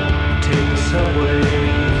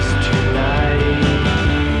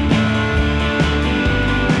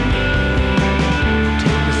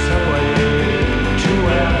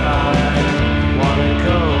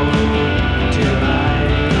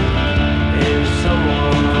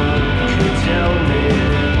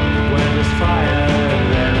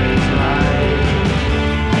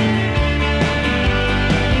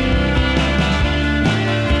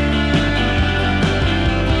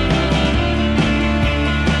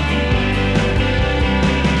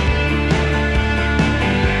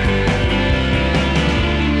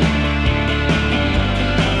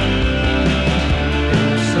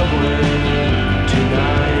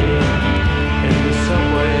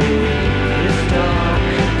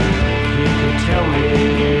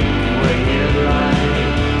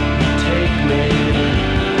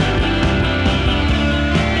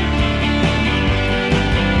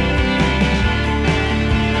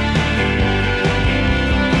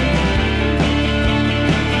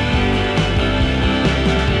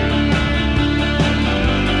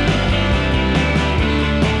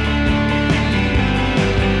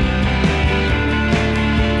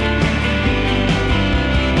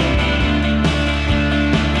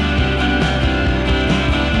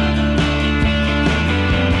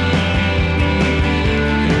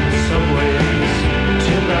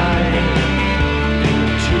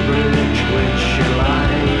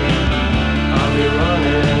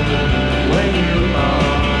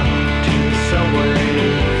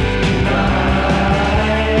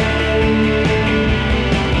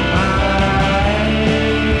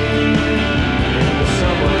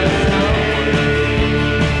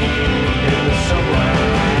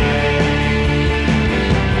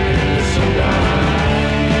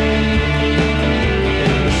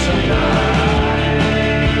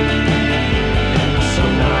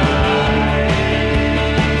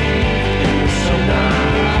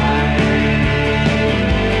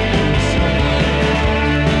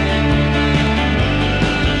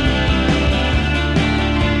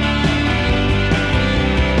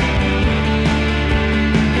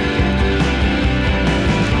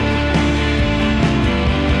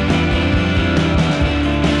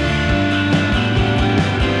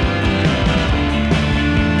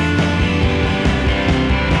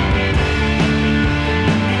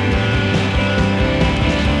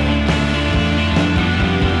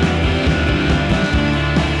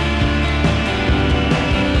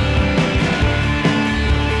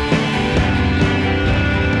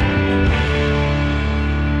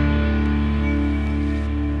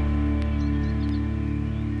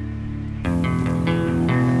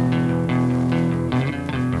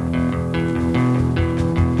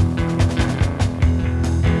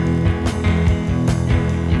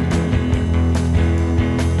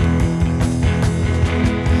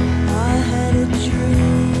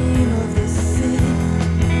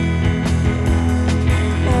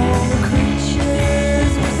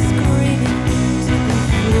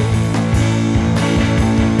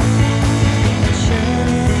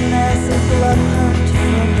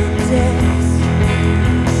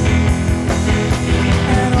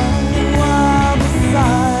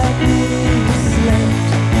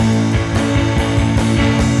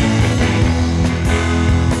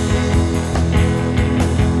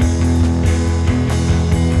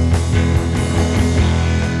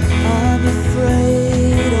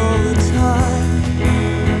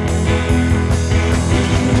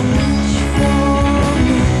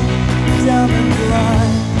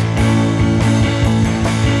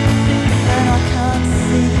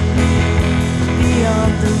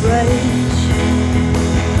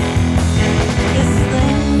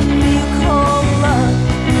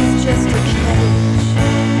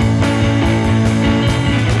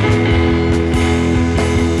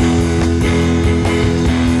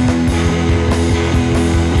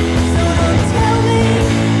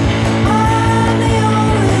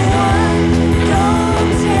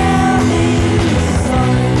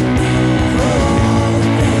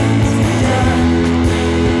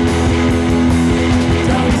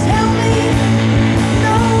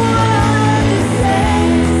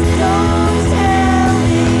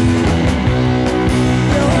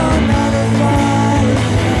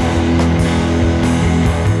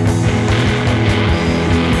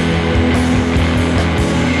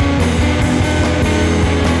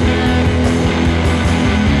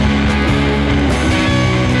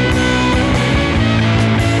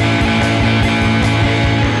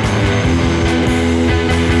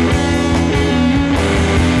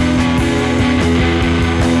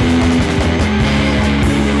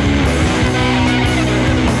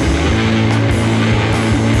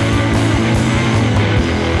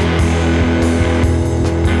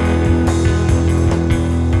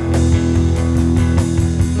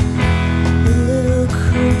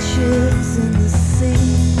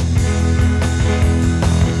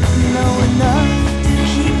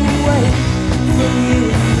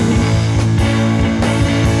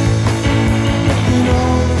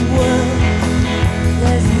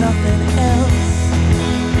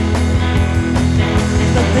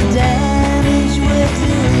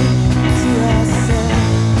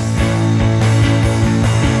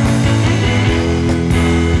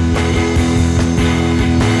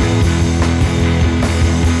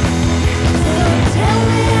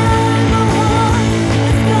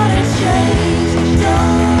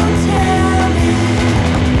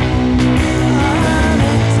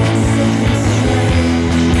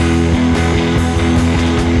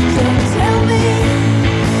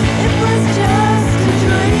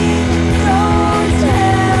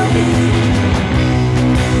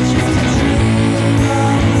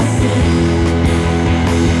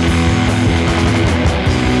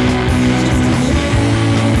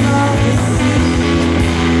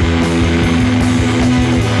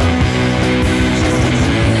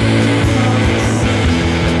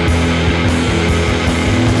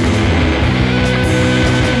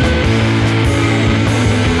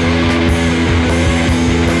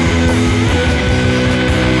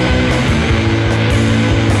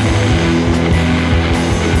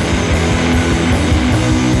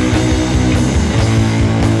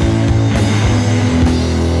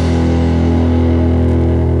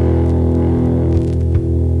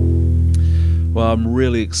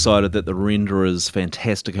really excited that the Renderers'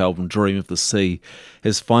 fantastic album Dream of the Sea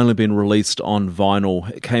has finally been released on vinyl.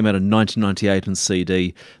 It came out in 1998 in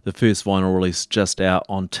CD, the first vinyl release just out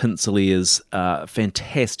on Tinselier's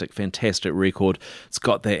fantastic record. It's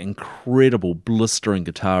got that incredible blistering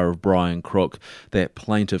guitar of Brian Crook, that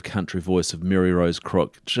plaintive country voice of Mary Rose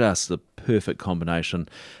Crook, just the perfect combination.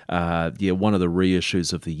 One of the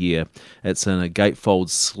reissues of the year. It's in a gatefold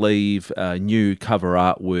sleeve, new cover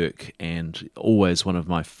artwork, and always one of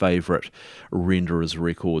my favourite Renderers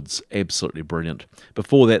records. Absolutely brilliant.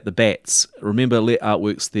 Before that, the Bats. Remember, let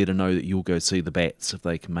Artworks Theatre know that you'll go see the Bats if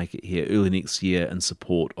they can make it here early next year in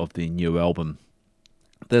support of their new album.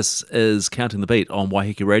 This is Counting the Beat on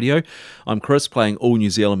Waiheke Radio. I'm Chris, playing all New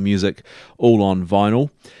Zealand music, all on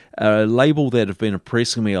vinyl. A label that have been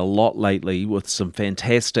impressing me a lot lately with some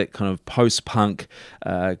fantastic kind of post-punk,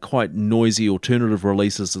 quite noisy alternative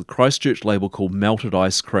releases. The Christchurch label called Melted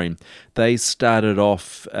Ice Cream. They started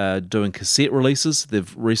off doing cassette releases.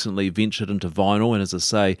 They've recently ventured into vinyl, and as I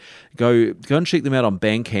say, go and check them out on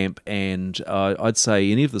Bandcamp, and I'd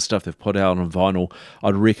say any of the stuff they've put out on vinyl,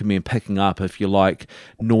 I'd recommend picking up if you like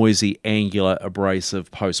noisy, angular,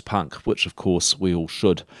 abrasive post-punk, which of course we all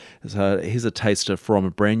should. So here's a taster from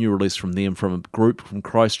a brand new release from them, from a group from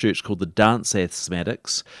Christchurch called the Dance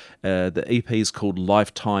Asthmatics. The EP is called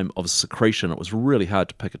Lifetime of Secretion. It was really hard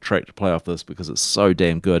to pick a track to play off this because it's so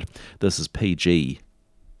damn good. This is PG.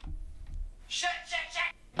 Shut.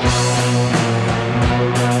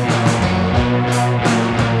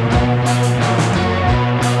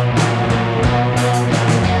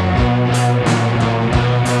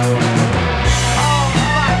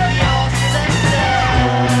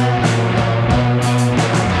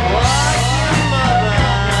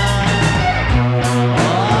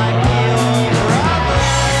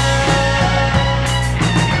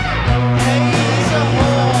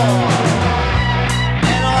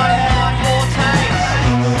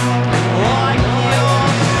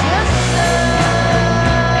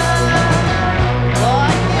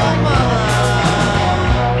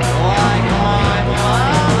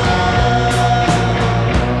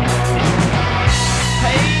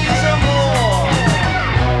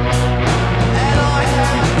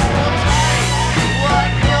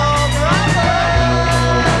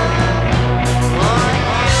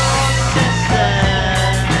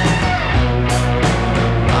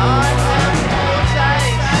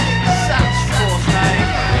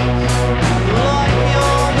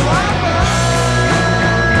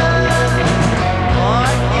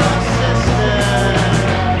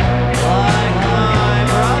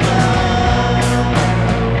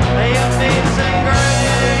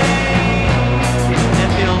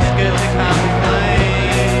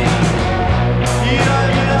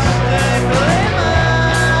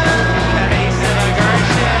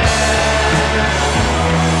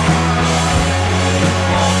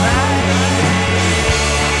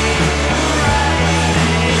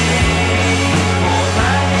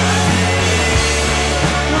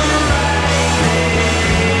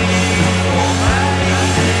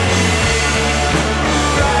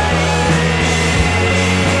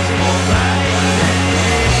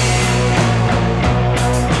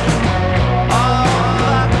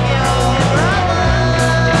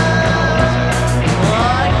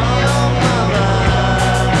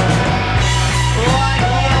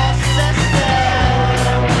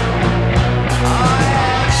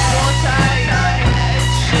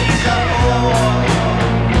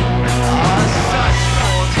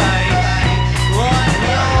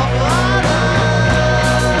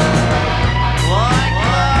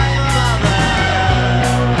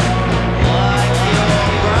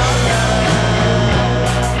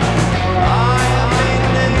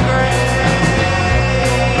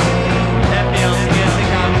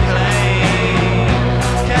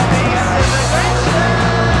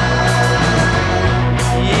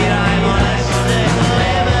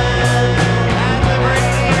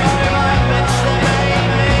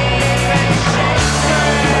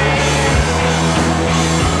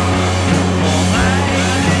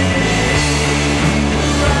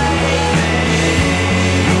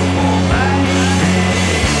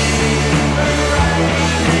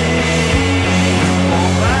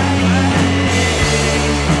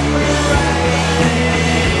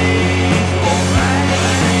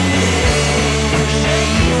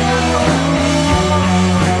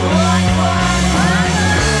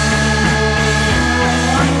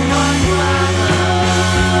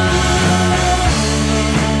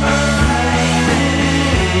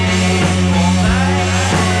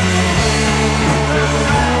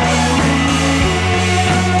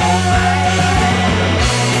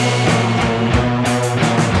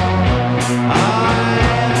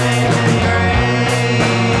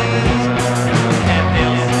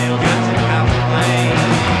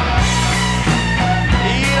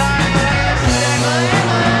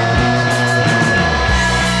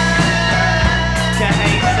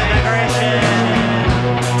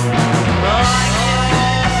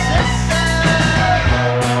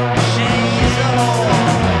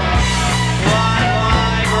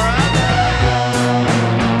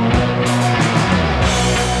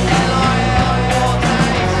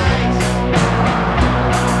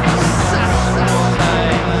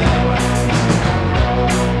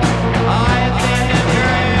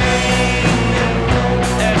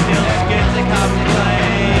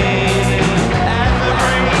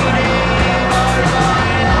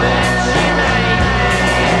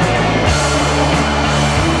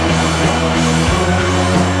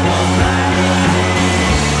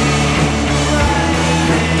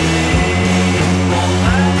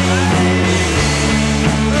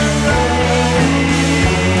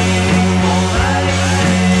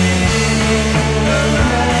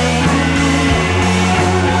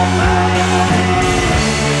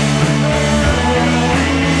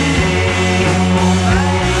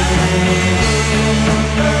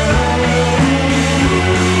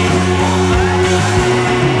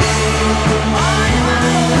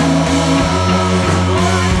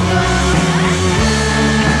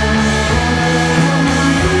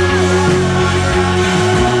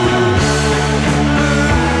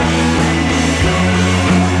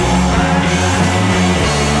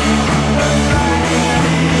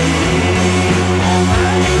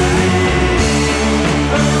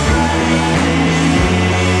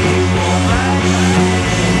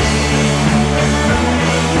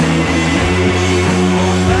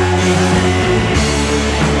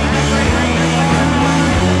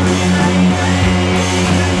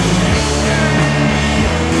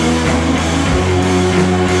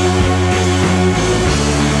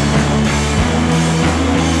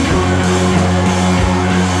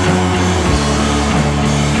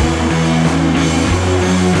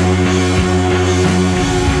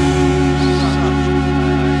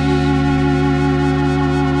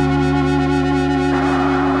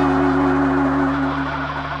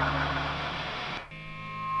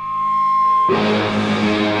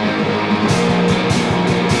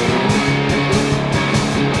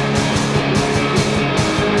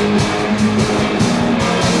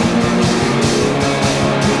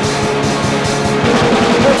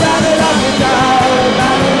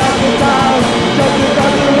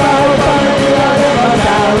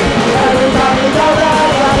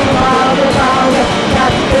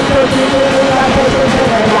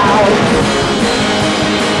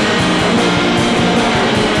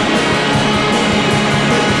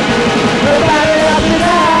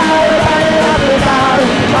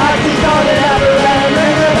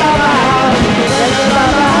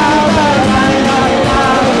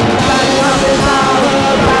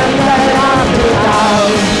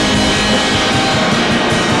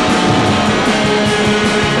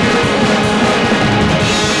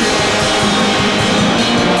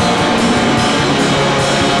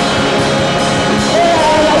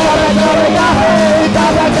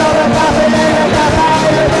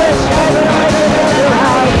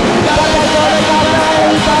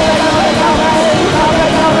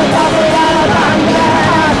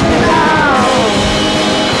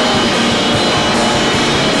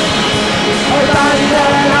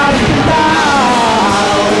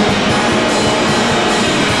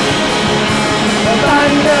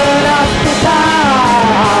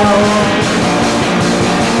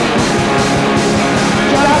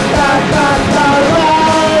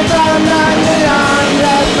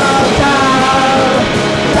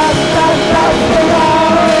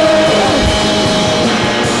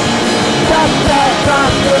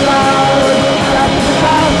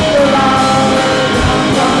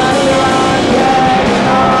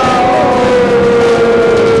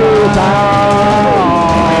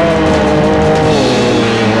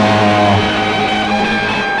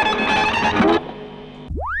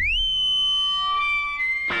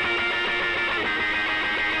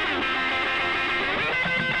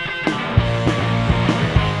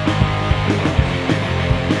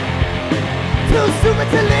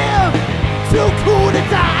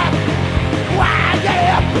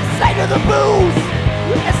 the booze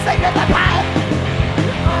and sing to the pipe.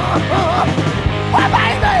 Why,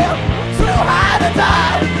 baby, too high to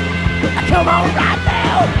die. Come on right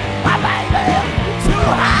now. Why, baby, too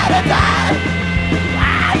high to die.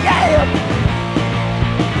 Ah, yeah.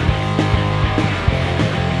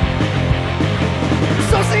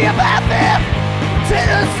 Sociopathic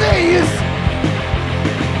tendencies,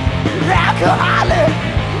 alcoholic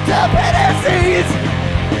dependencies.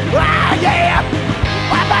 Ah, yeah.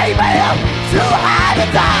 Why, baby, too high to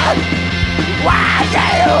die. Why,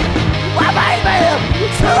 yeah. Why, baby,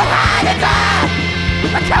 too high to die.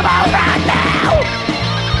 Come on right now.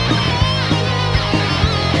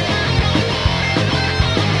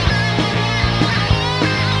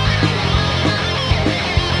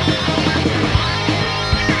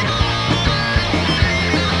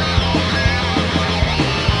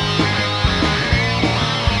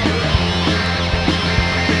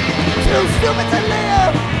 Too stupid to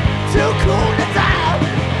live, too cool to die.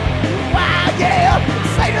 Wow, yeah,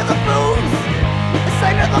 say to the booze,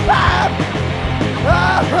 say to the vibe.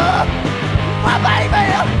 My baby,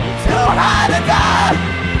 too high to die.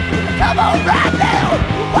 Come on right now,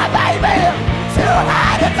 my baby, too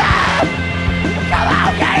high to die. Come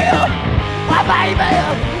on, yeah, my baby,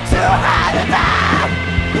 too high to die.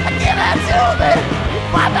 Give it to me,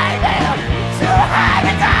 my baby, too high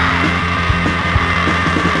to die.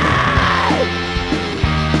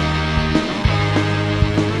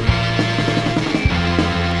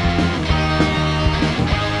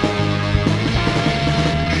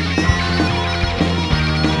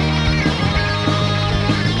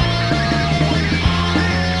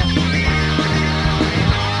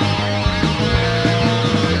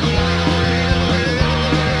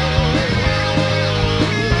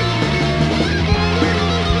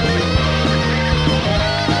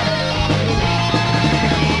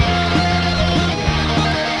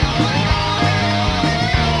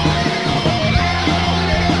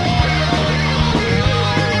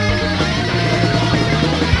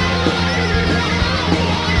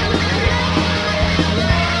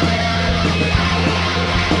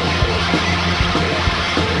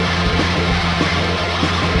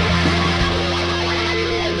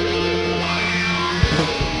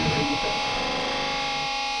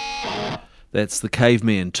 That's The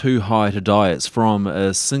Caveman, Too High to Die. It's from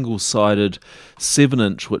a single-sided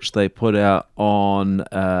 7-inch which they put out on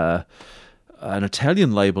an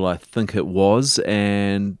Italian label, I think it was,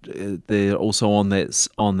 and they're also on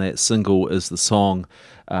that single is the song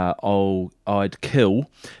I'd Kill.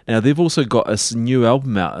 Now they've also got a new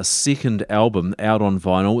album out, a second album out on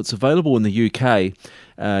vinyl. It's available in the UK.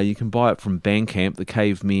 You can buy it from Bandcamp, The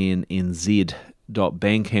Caveman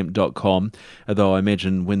NZ.bandcamp.com, although I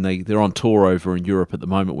imagine when they're on tour over in Europe at the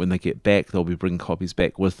moment, when they get back they'll be bringing copies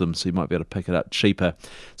back with them, so you might be able to pick it up cheaper.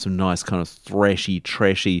 Some nice kind of thrashy,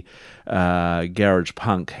 trashy garage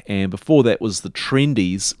punk. And before that was the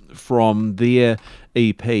Trendies from their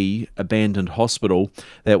EP Abandoned Hospital.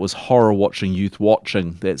 That was Horror Watching Youth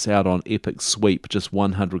Watching. That's out on Epic Sweep. Just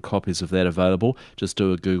 100 copies of that available. Just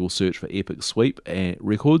do a Google search for Epic Sweep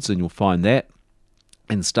Records and you'll find that.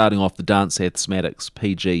 And starting off, the Dance Asthmatics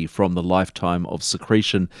PG from the Lifetime of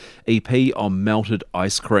Secretion EP on Melted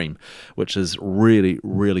Ice Cream, which is really,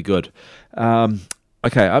 really good.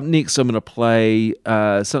 Okay, up next I'm going to play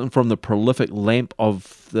something from the prolific Lamp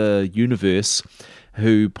of the Universe,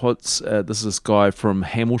 who puts, this is this guy from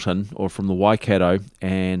Hamilton, or from the Waikato,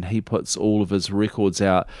 and he puts all of his records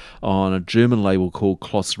out on a German label called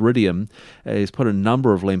Clostridium. He's put a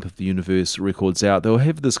number of Lamp of the Universe records out. They'll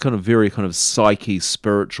have this kind of very kind of psyche,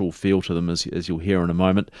 spiritual feel to them, as you'll hear in a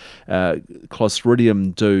moment.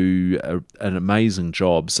 Clostridium do an amazing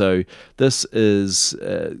job. So this is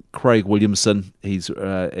Craig Williamson. He's,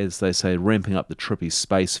 as they say, ramping up the trippy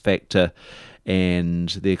space factor, and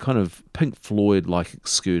they're kind of Pink Floyd-like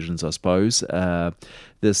excursions, I suppose.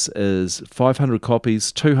 This is 500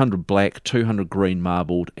 copies, 200 black, 200 green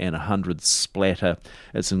marbled, and 100 splatter.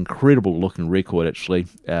 It's an incredible looking record, actually.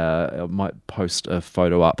 I might post a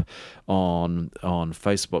photo up on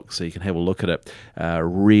Facebook so you can have a look at it.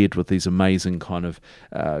 Red with these amazing kind of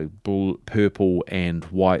purple and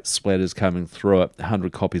white splatters coming through it.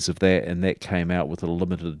 100 copies of that, and that came out with a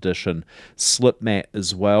limited edition slip mat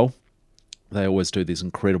as well. They always do these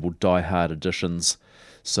incredible die-hard editions.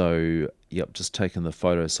 So, yep, just taking the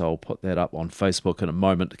photo, so I'll put that up on Facebook in a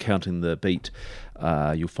moment. Counting the Beat.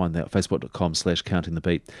 You'll find that at facebook.com/Counting the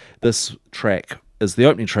Beat. This track is the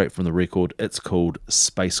opening track from the record. It's called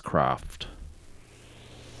Spacecraft.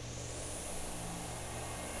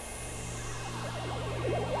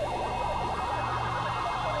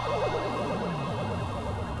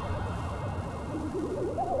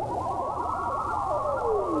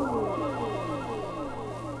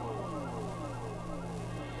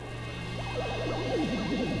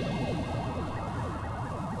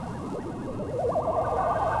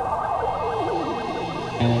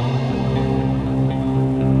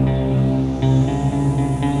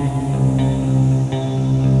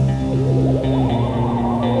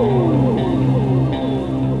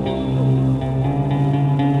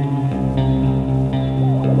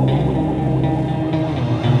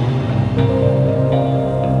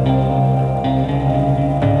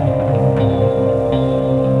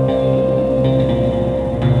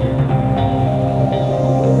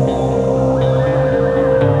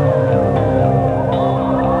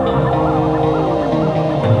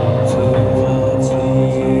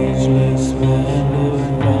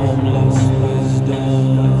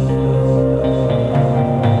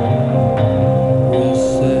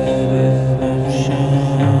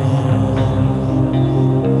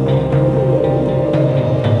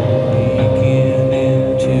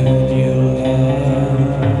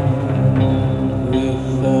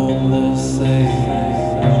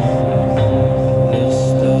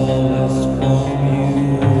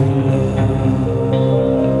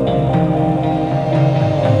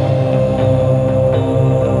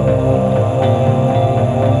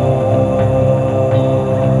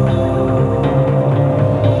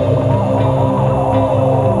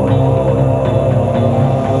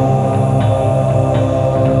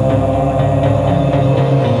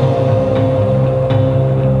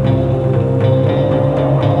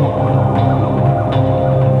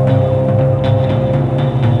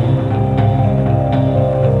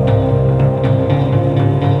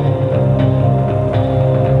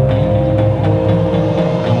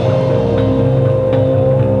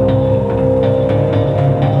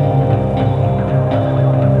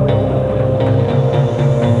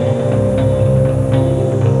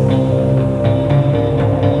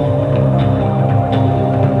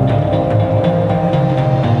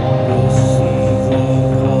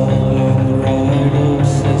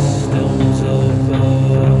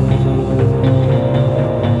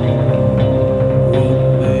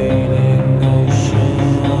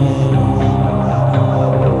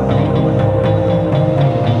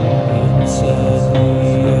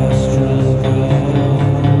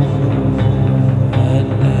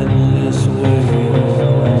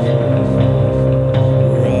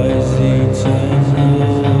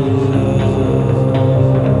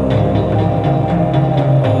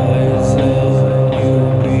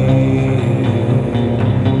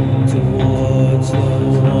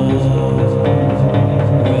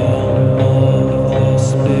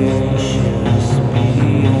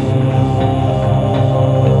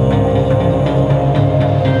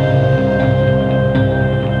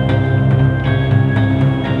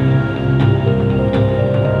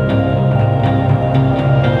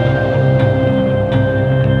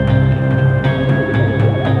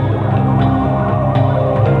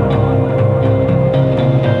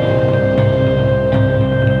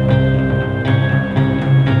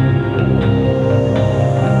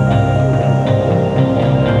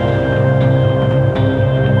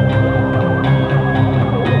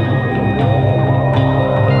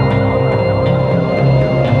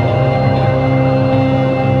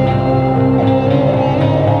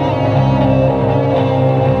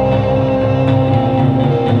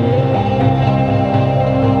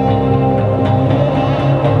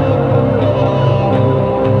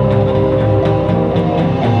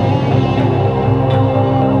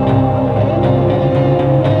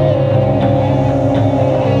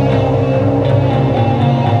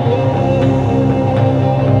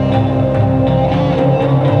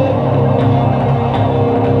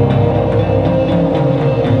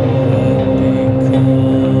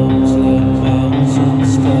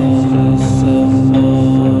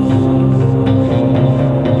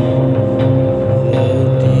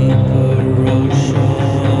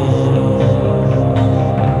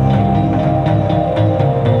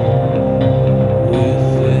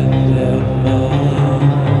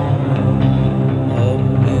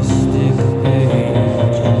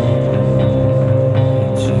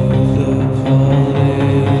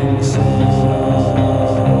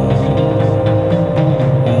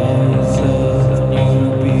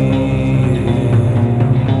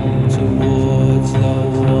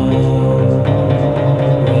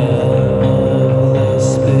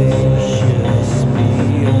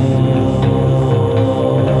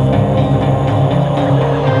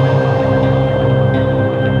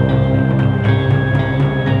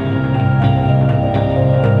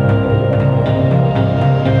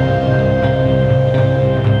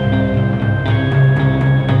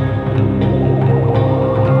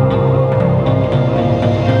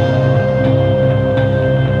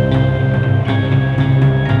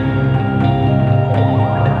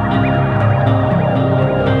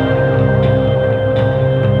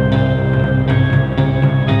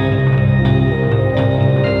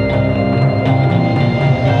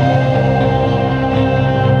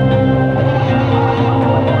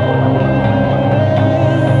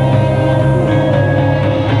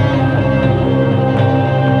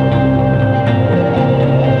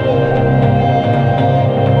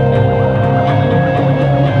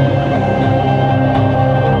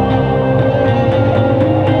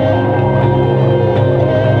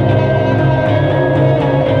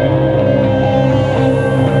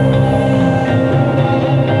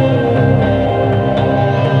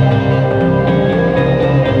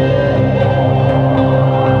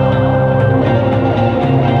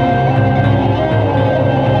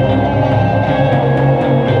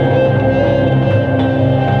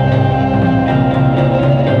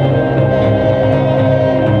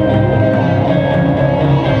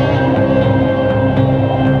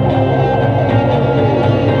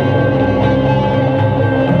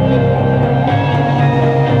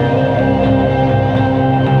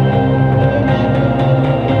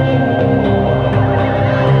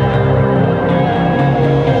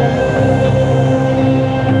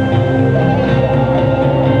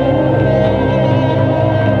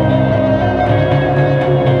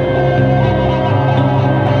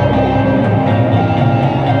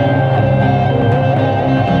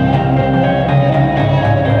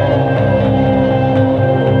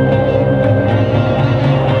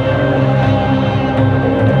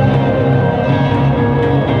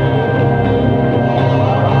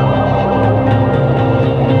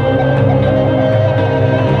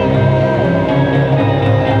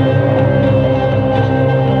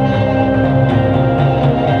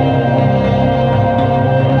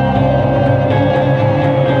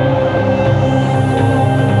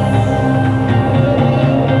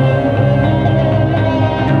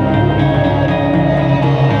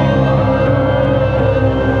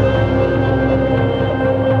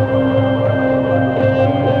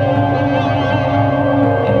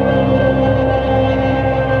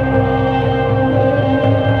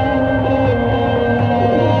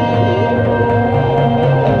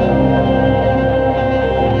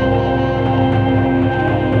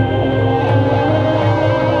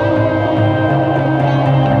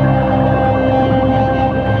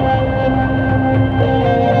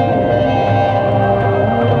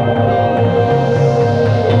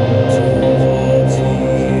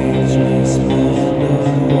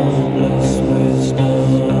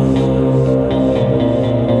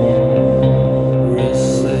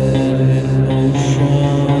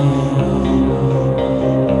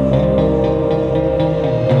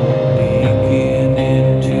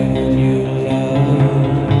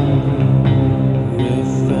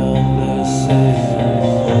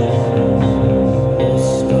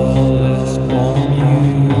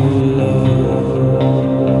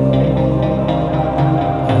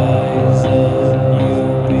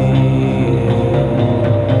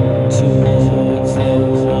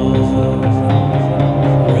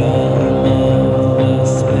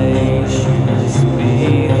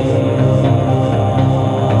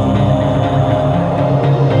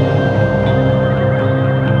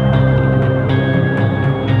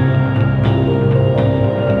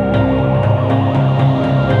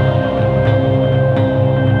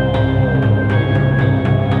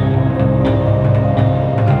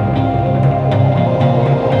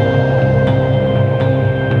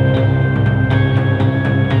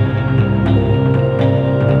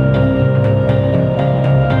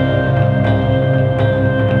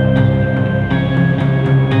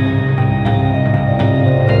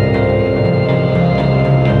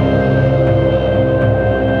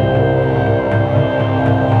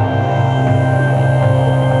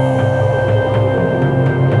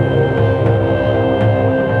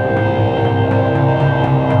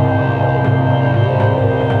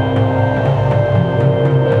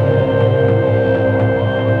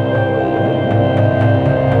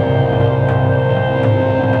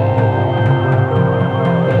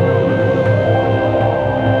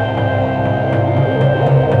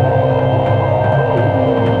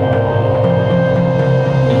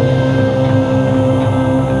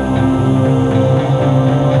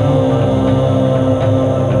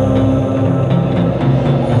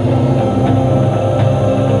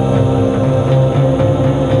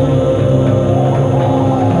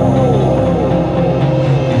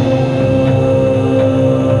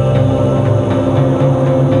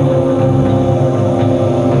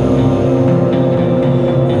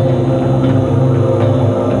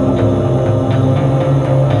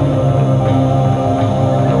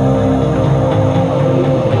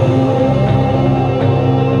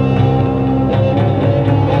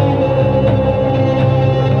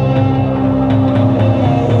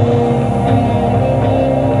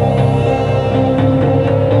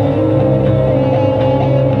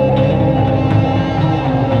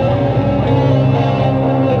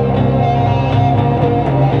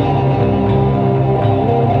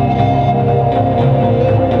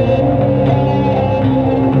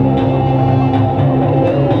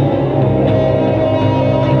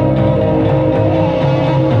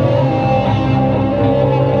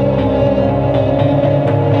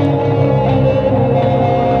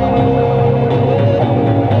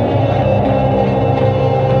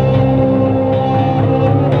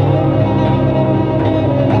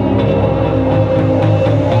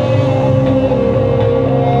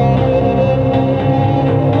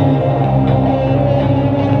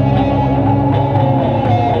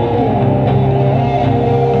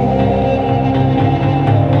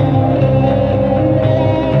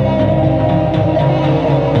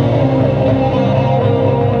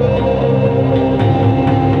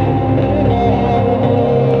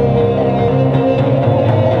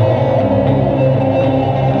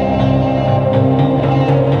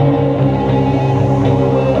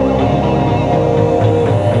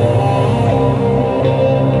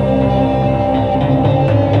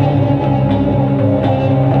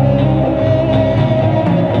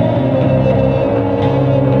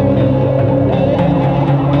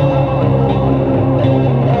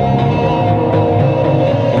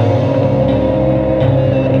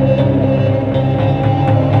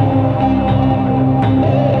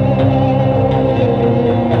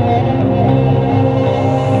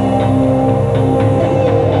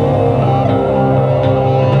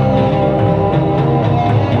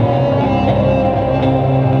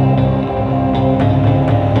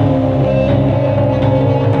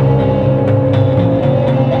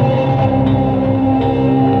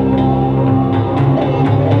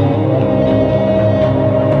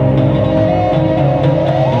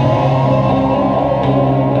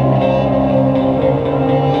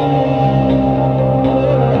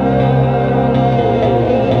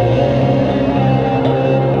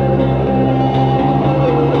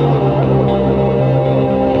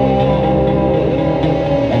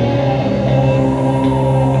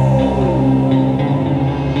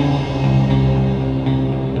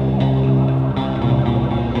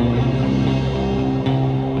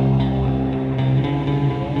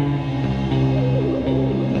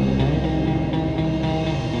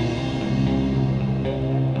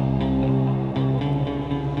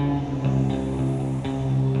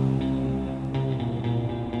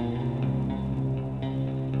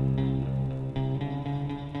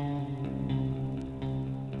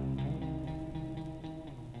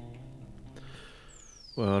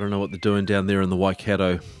 Well, I don't know what they're doing down there in the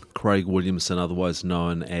Waikato. Craig Williamson, otherwise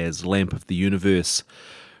known as Lamp of the Universe,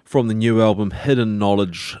 from the new album Hidden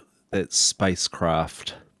Knowledge, that's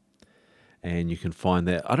Spacecraft. And you can find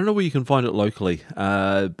that, I don't know where you can find it locally,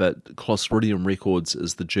 but Clostridium Records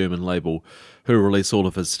is the German label who release all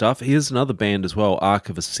of his stuff. Here's another band as well, Arc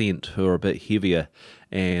of Ascent, who are a bit heavier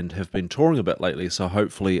and have been touring a bit lately, so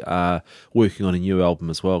hopefully are working on a new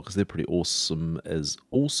album as well, because they're pretty awesome as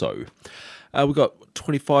also. We've got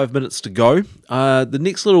 25 minutes to go. The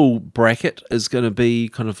next little bracket is going to be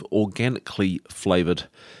kind of organically flavoured.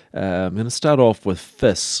 I'm going to start off with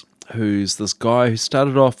Fizz, who's this guy who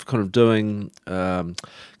started off kind of doing kind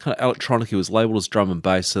of electronic. He was labelled as drum and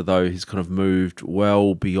bass, although he's kind of moved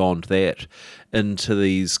well beyond that into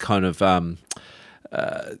these kind of...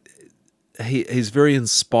 He's very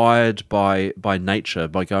inspired by nature,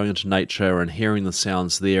 by going into nature and hearing the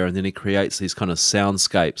sounds there, and then he creates these kind of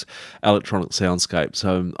soundscapes, electronic soundscapes.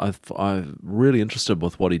 So I'm really interested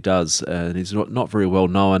with what he does, and he's not very well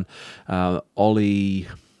known. Ollie,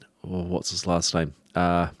 what's his last name?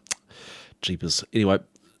 Jeepers. Anyway,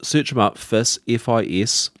 search him up, Fizz,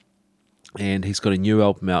 F-I-S. And he's got a new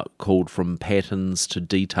album out called From Patterns to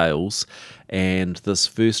Details, and this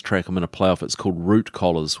first track I'm going to play off, it's called Root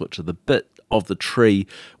Collars, which are the bit of the tree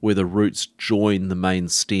where the roots join the main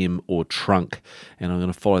stem or trunk, and I'm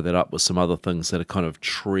going to follow that up with some other things that are kind of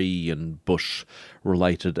tree and bush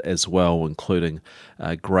related as well, including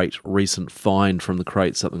a great recent find from the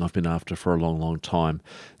crate, something I've been after for a long time.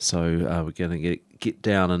 So we're going to get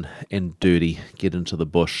down and dirty, get into the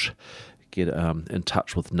bush, get in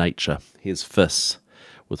touch with nature. Here's Fizz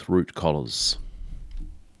with Root Collars.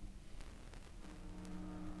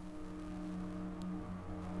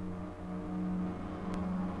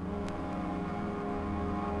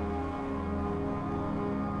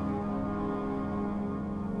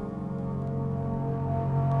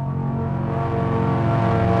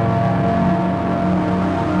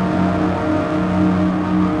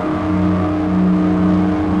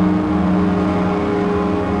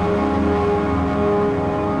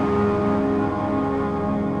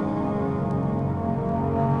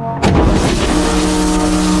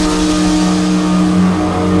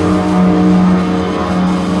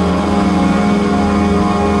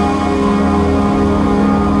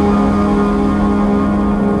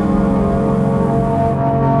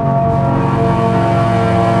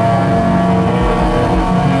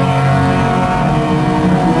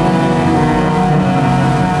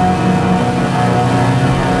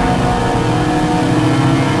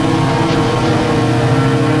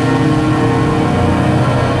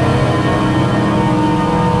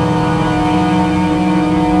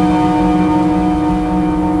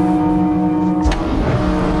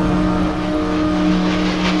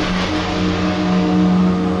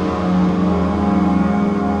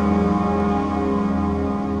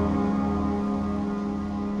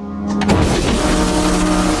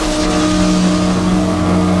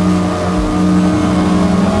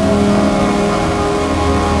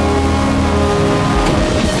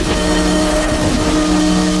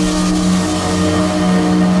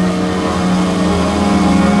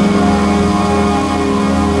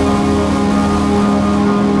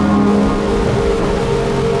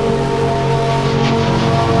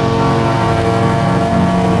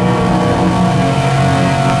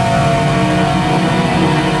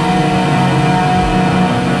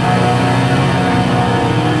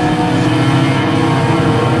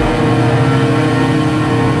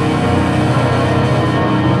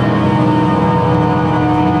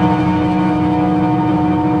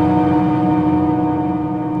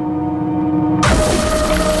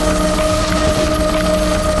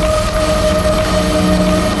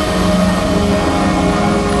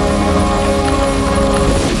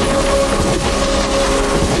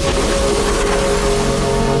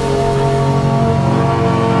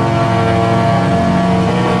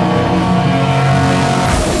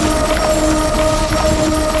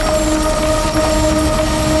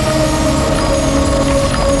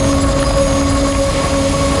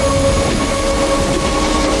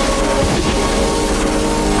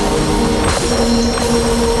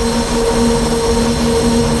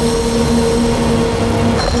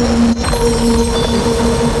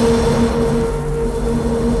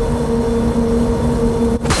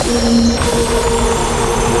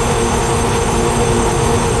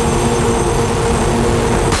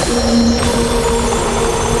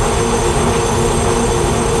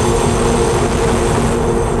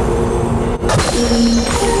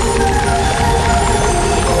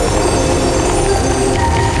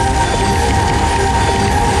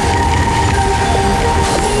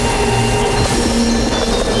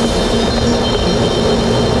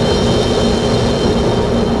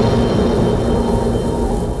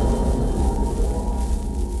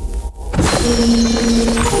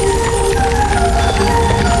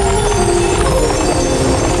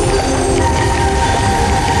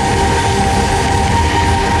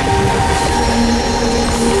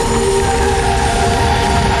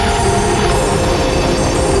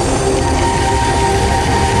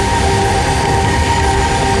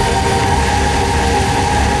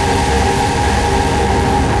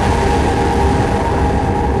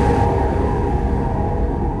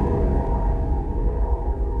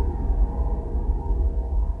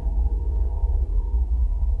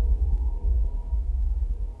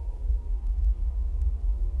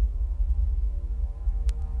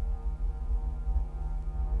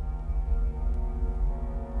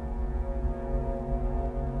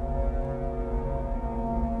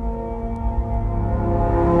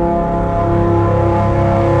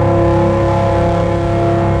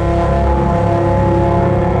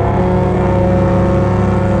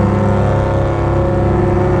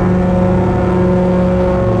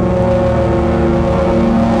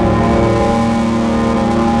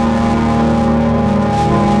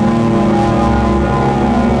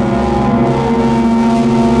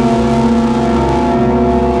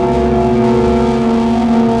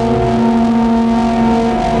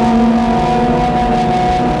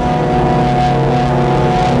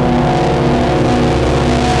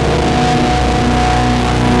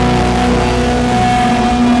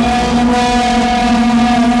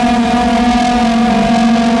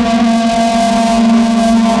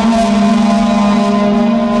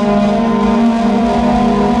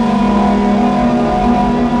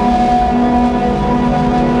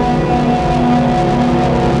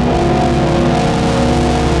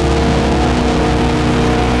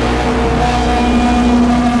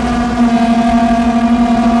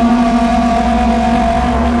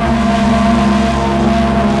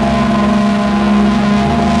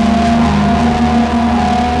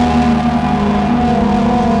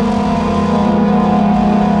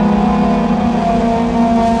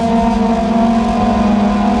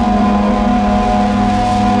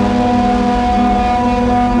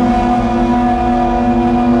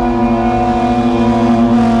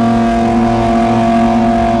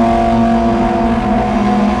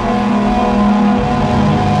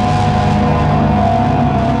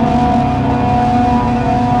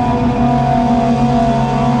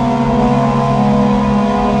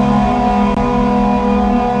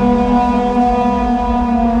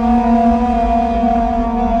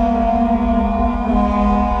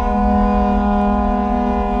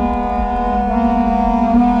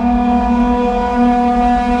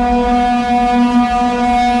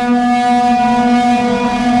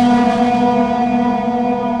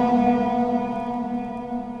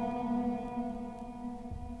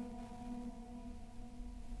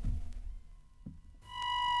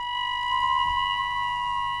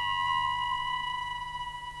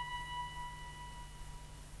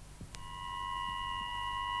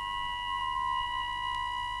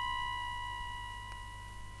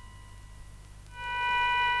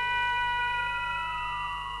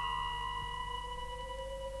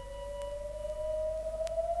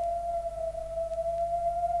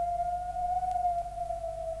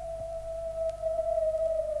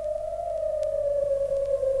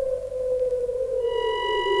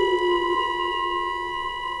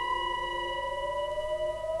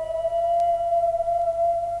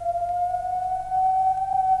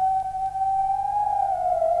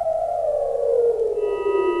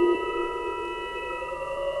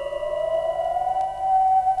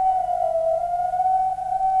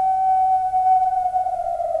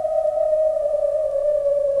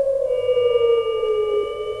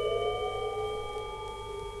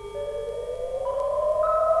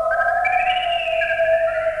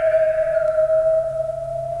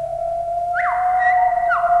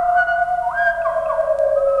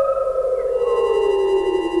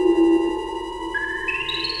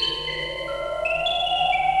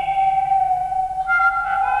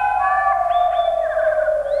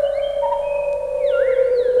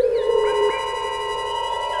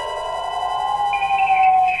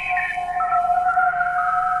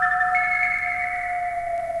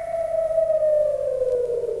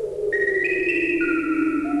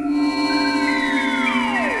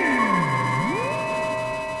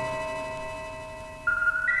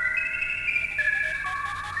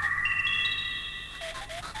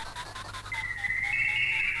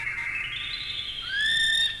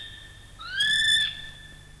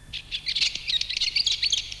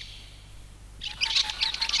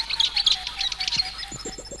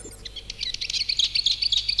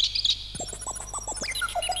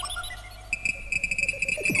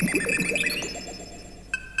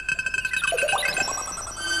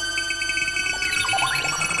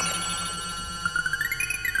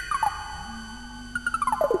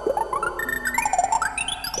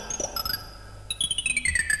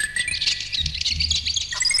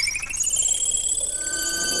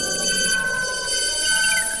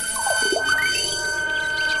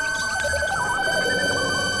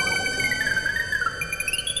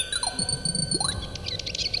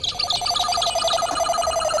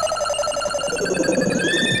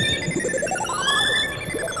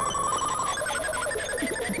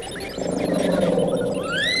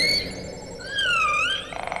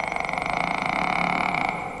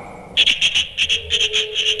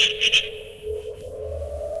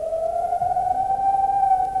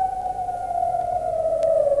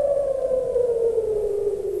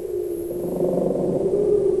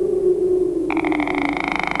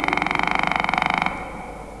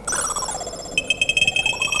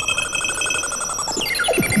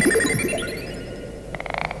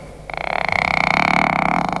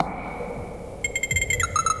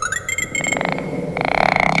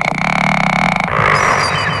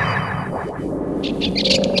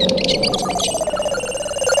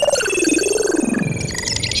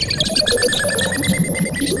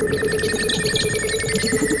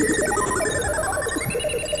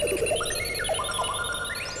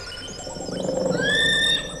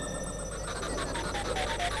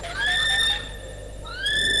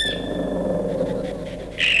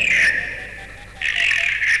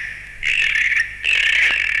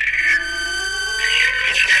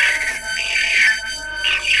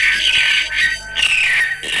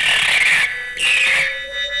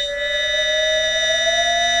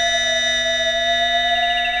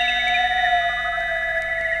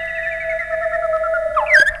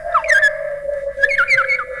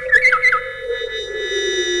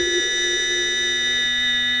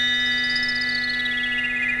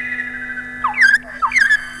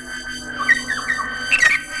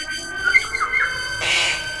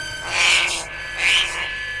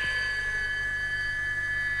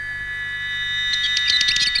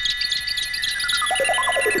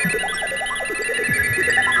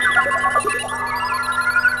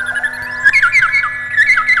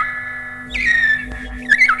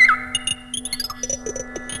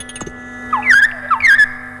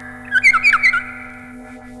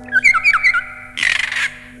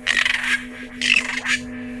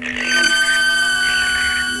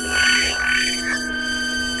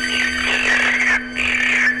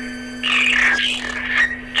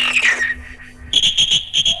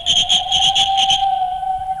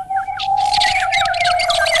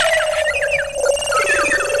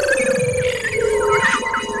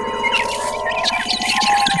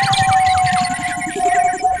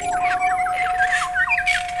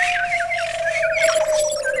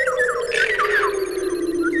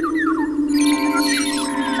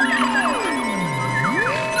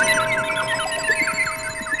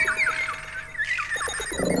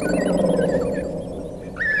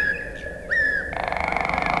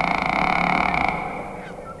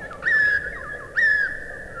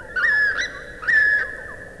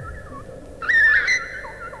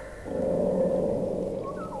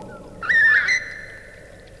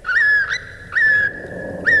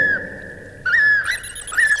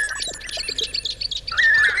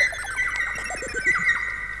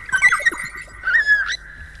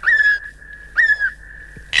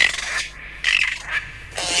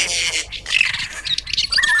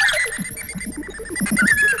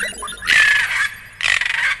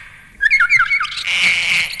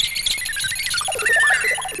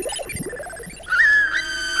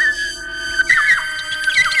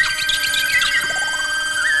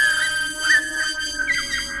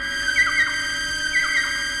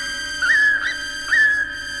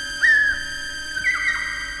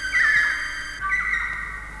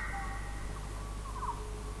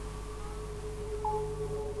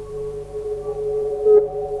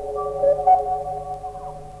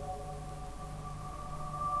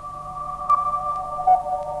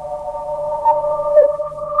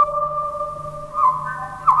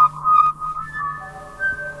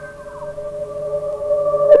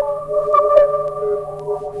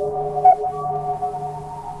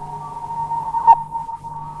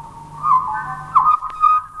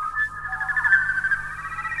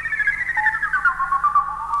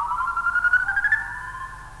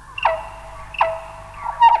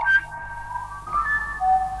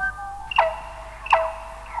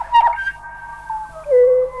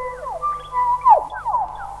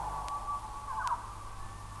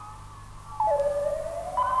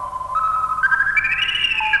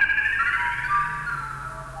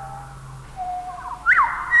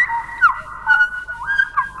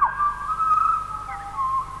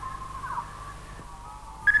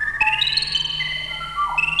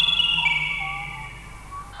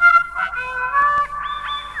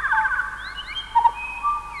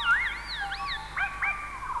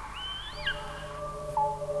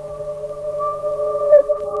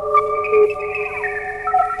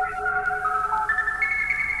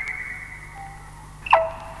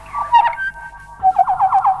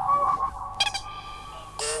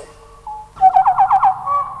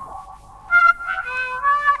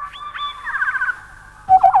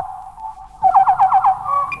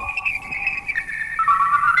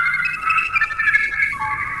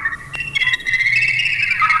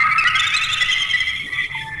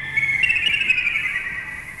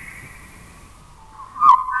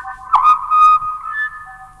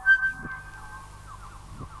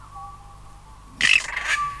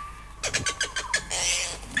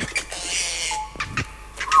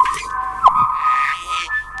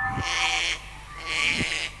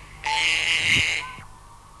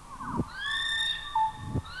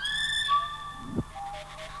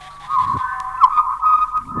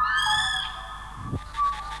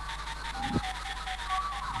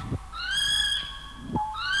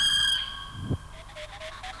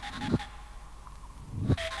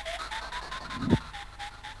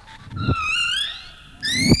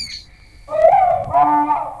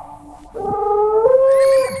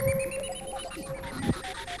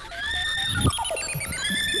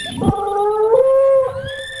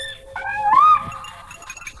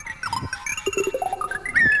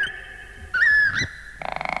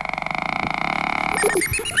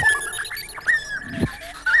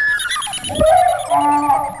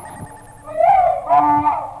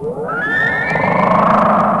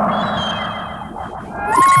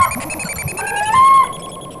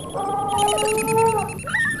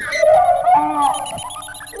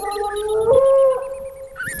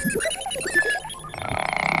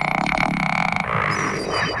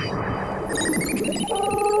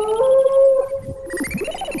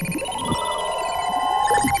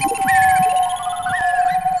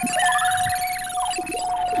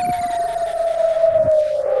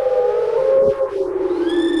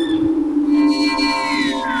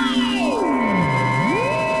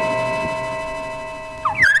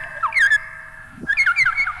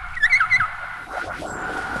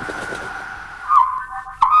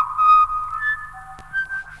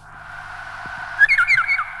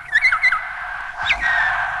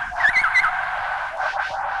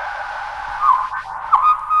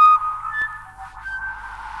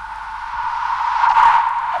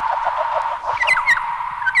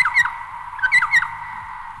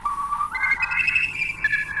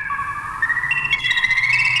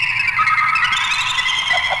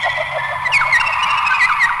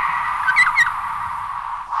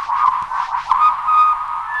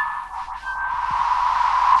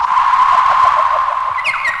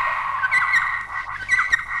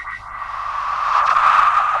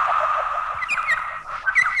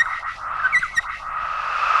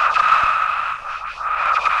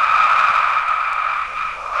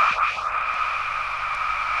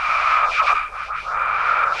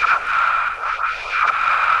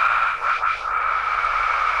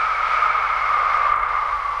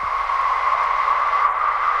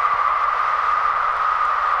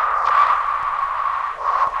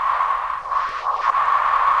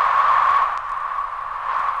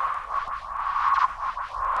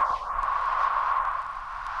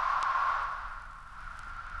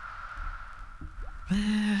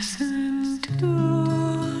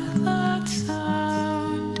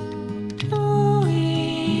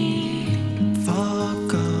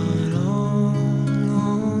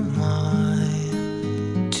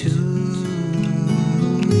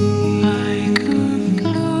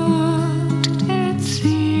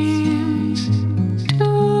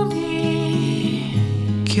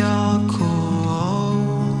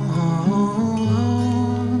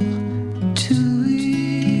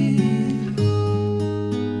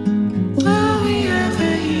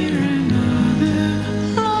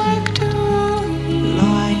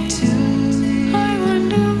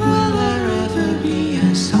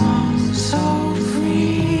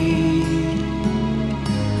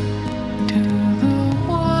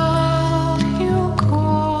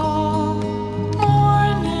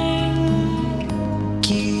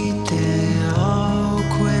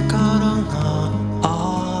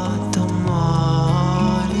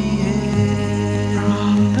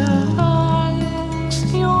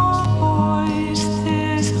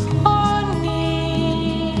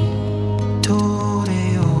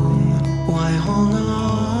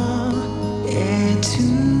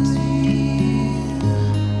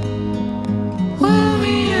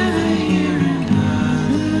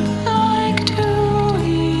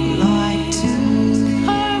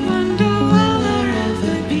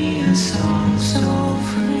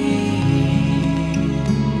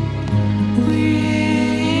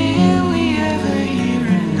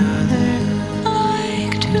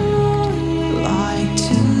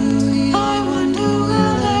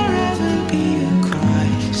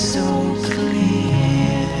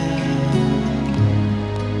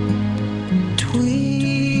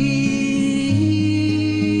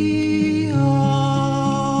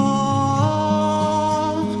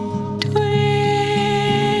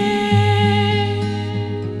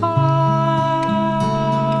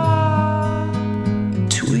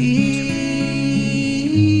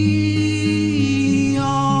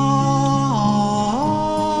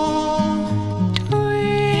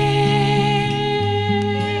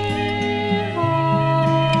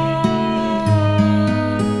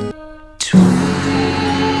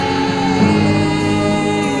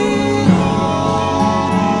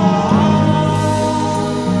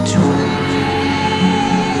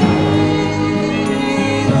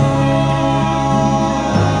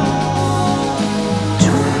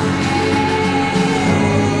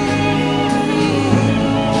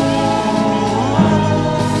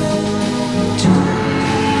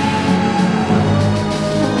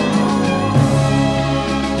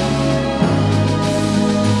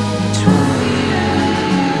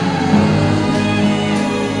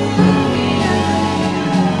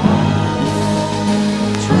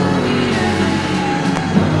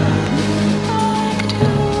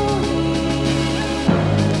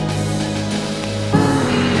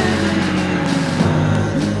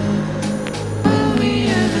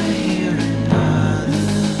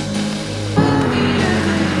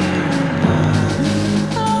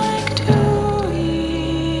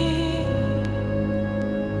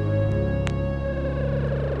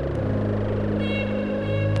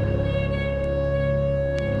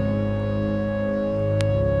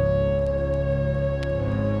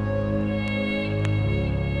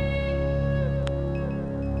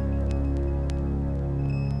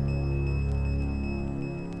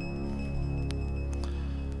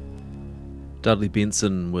 Dudley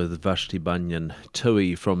Benson with Vashti Bunyan,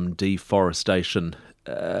 Tui from Deforestation.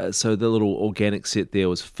 So the little organic set there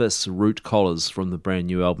was Fist's Root Collars from the brand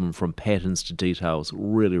new album From Patterns to Details.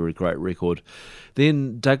 Really, really great record.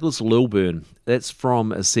 Then Douglas Lilburn, that's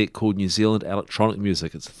from a set called New Zealand Electronic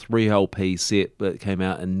Music. It's a 3 LP set that came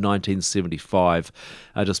out in 1975.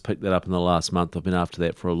 I just picked that up in the last month. I've been after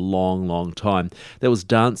that for a long, long time. That was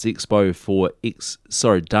Dance Sequence for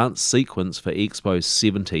Expo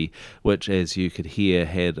 70, which, as you could hear,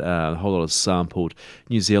 had a whole lot of sampled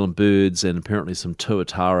New Zealand birds and apparently some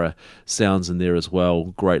tuatara sounds in there as well,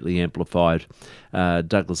 greatly amplified.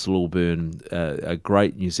 Douglas Lilburn, a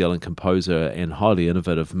great New Zealand composer and highly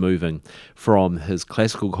innovative, moving from his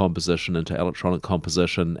classical composition into electronic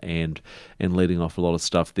composition and leading off a lot of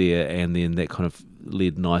stuff there, and then that kind of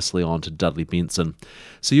led nicely on to Dudley Benson.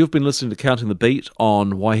 So you've been listening to Counting the Beat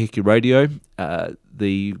on Waiheke Radio.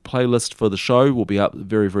 The playlist for the show will be up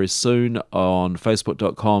very, very soon on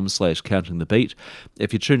facebook.com/countingthebeat.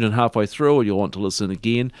 If you tuned in halfway through or you'll want to listen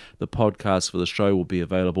again, the podcast for the show will be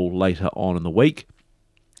available later on in the week.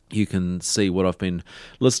 You can see what I've been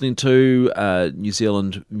listening to, New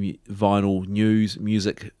Zealand vinyl news,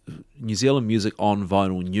 music, New Zealand music on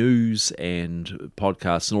vinyl news and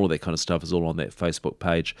podcasts and all of that kind of stuff is all on that Facebook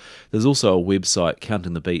page. There's also a website,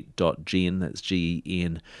 countingthebeat.gen, that's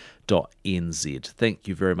GEN.NZ. Thank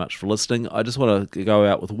you very much for listening. I just want to go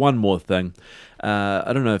out with one more thing.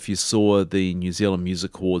 I don't know if you saw the New Zealand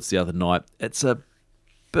Music Awards the other night. It's a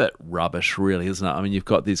bit rubbish, really, isn't it? I mean, you've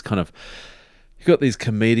got these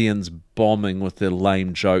comedians bombing with their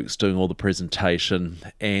lame jokes, doing all the presentation,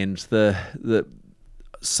 and the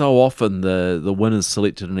so often the winners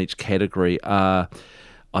selected in each category are,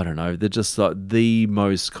 I don't know, they're just like the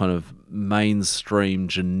most kind of mainstream,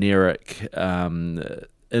 generic,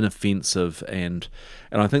 inoffensive, and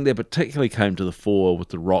I think that particularly came to the fore with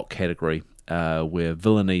the rock category, where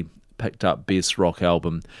Villainy picked up Best Rock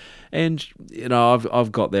Album. And you know,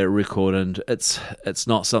 I've got that record, and it's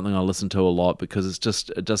not something I listen to a lot because it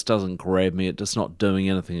just doesn't grab me. It's just not doing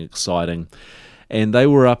anything exciting. And they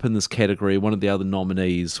were up in this category. One of the other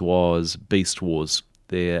nominees was Beast Wars,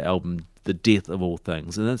 their album The Death of All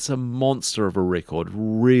Things, and it's a monster of a record.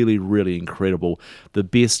 Really, really incredible. The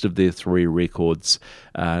best of their 3 records,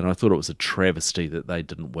 and I thought it was a travesty that they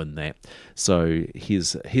didn't win that. So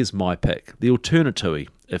here's my pick, the Alternatui,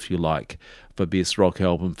 if you like, for Best Rock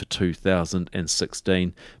Album for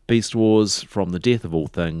 2016. Beast Wars from The Death of All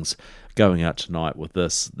Things, going out tonight with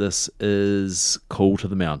this. This is Call to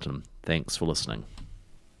the Mountain. Thanks for listening.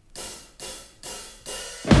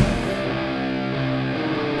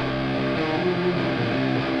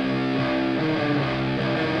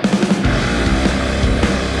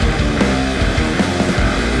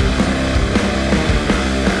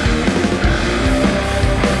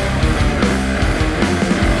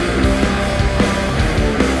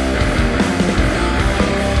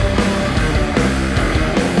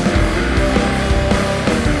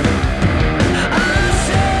 I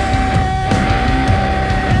said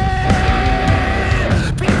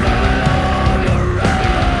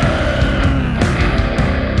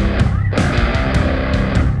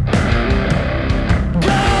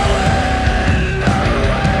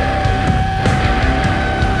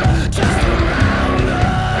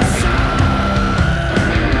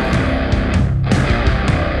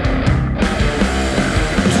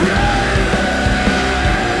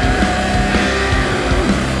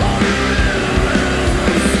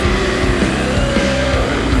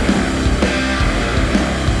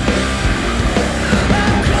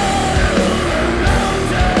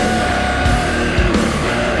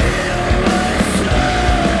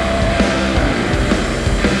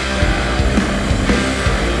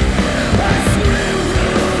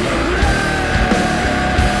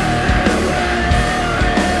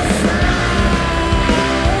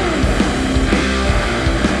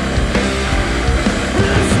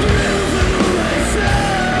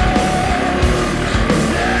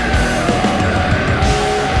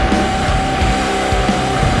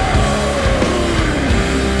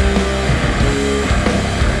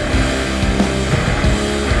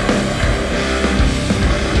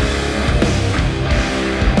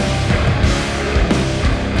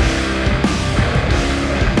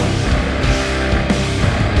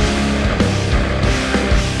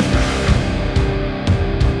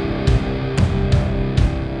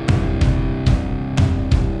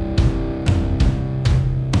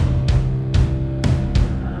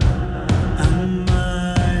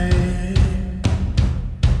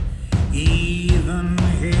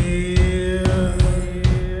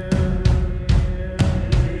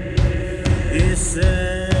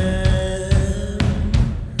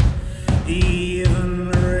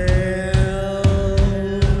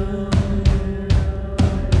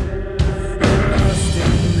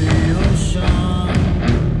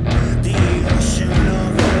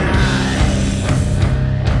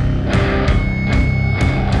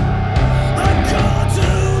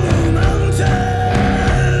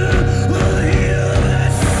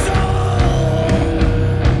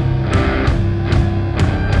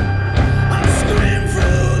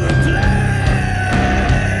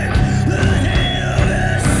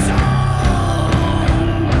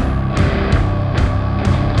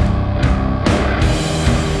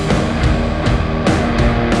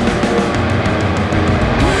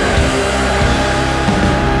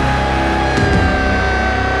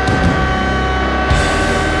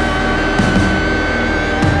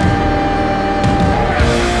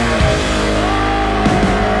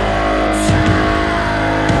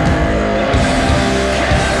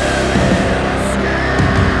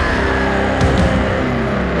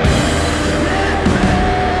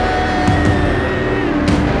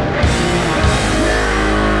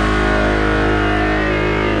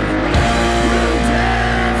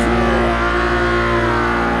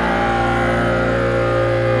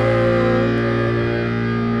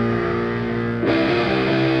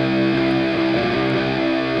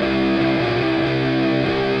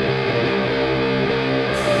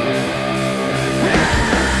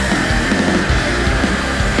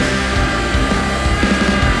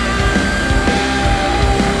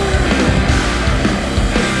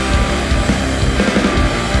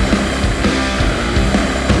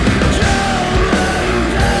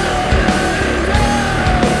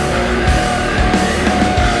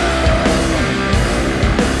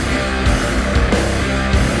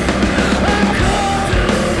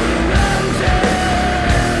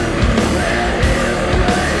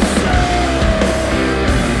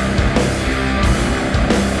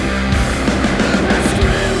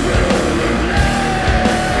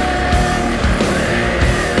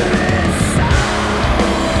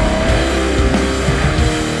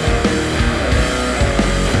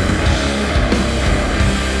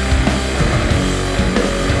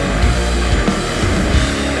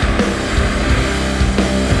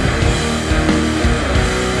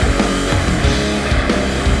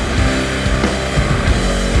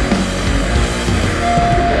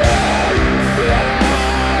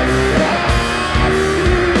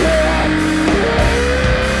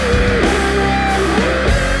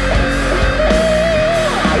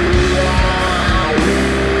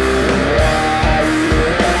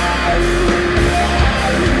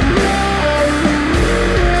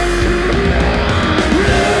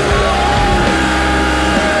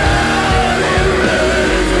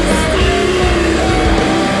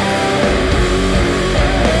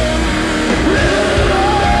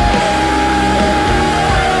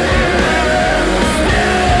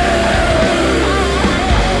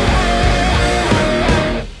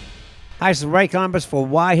Hi, this is Ray Columbus for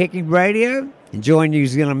Why Hickey Radio. Enjoy New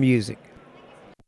Zealand music.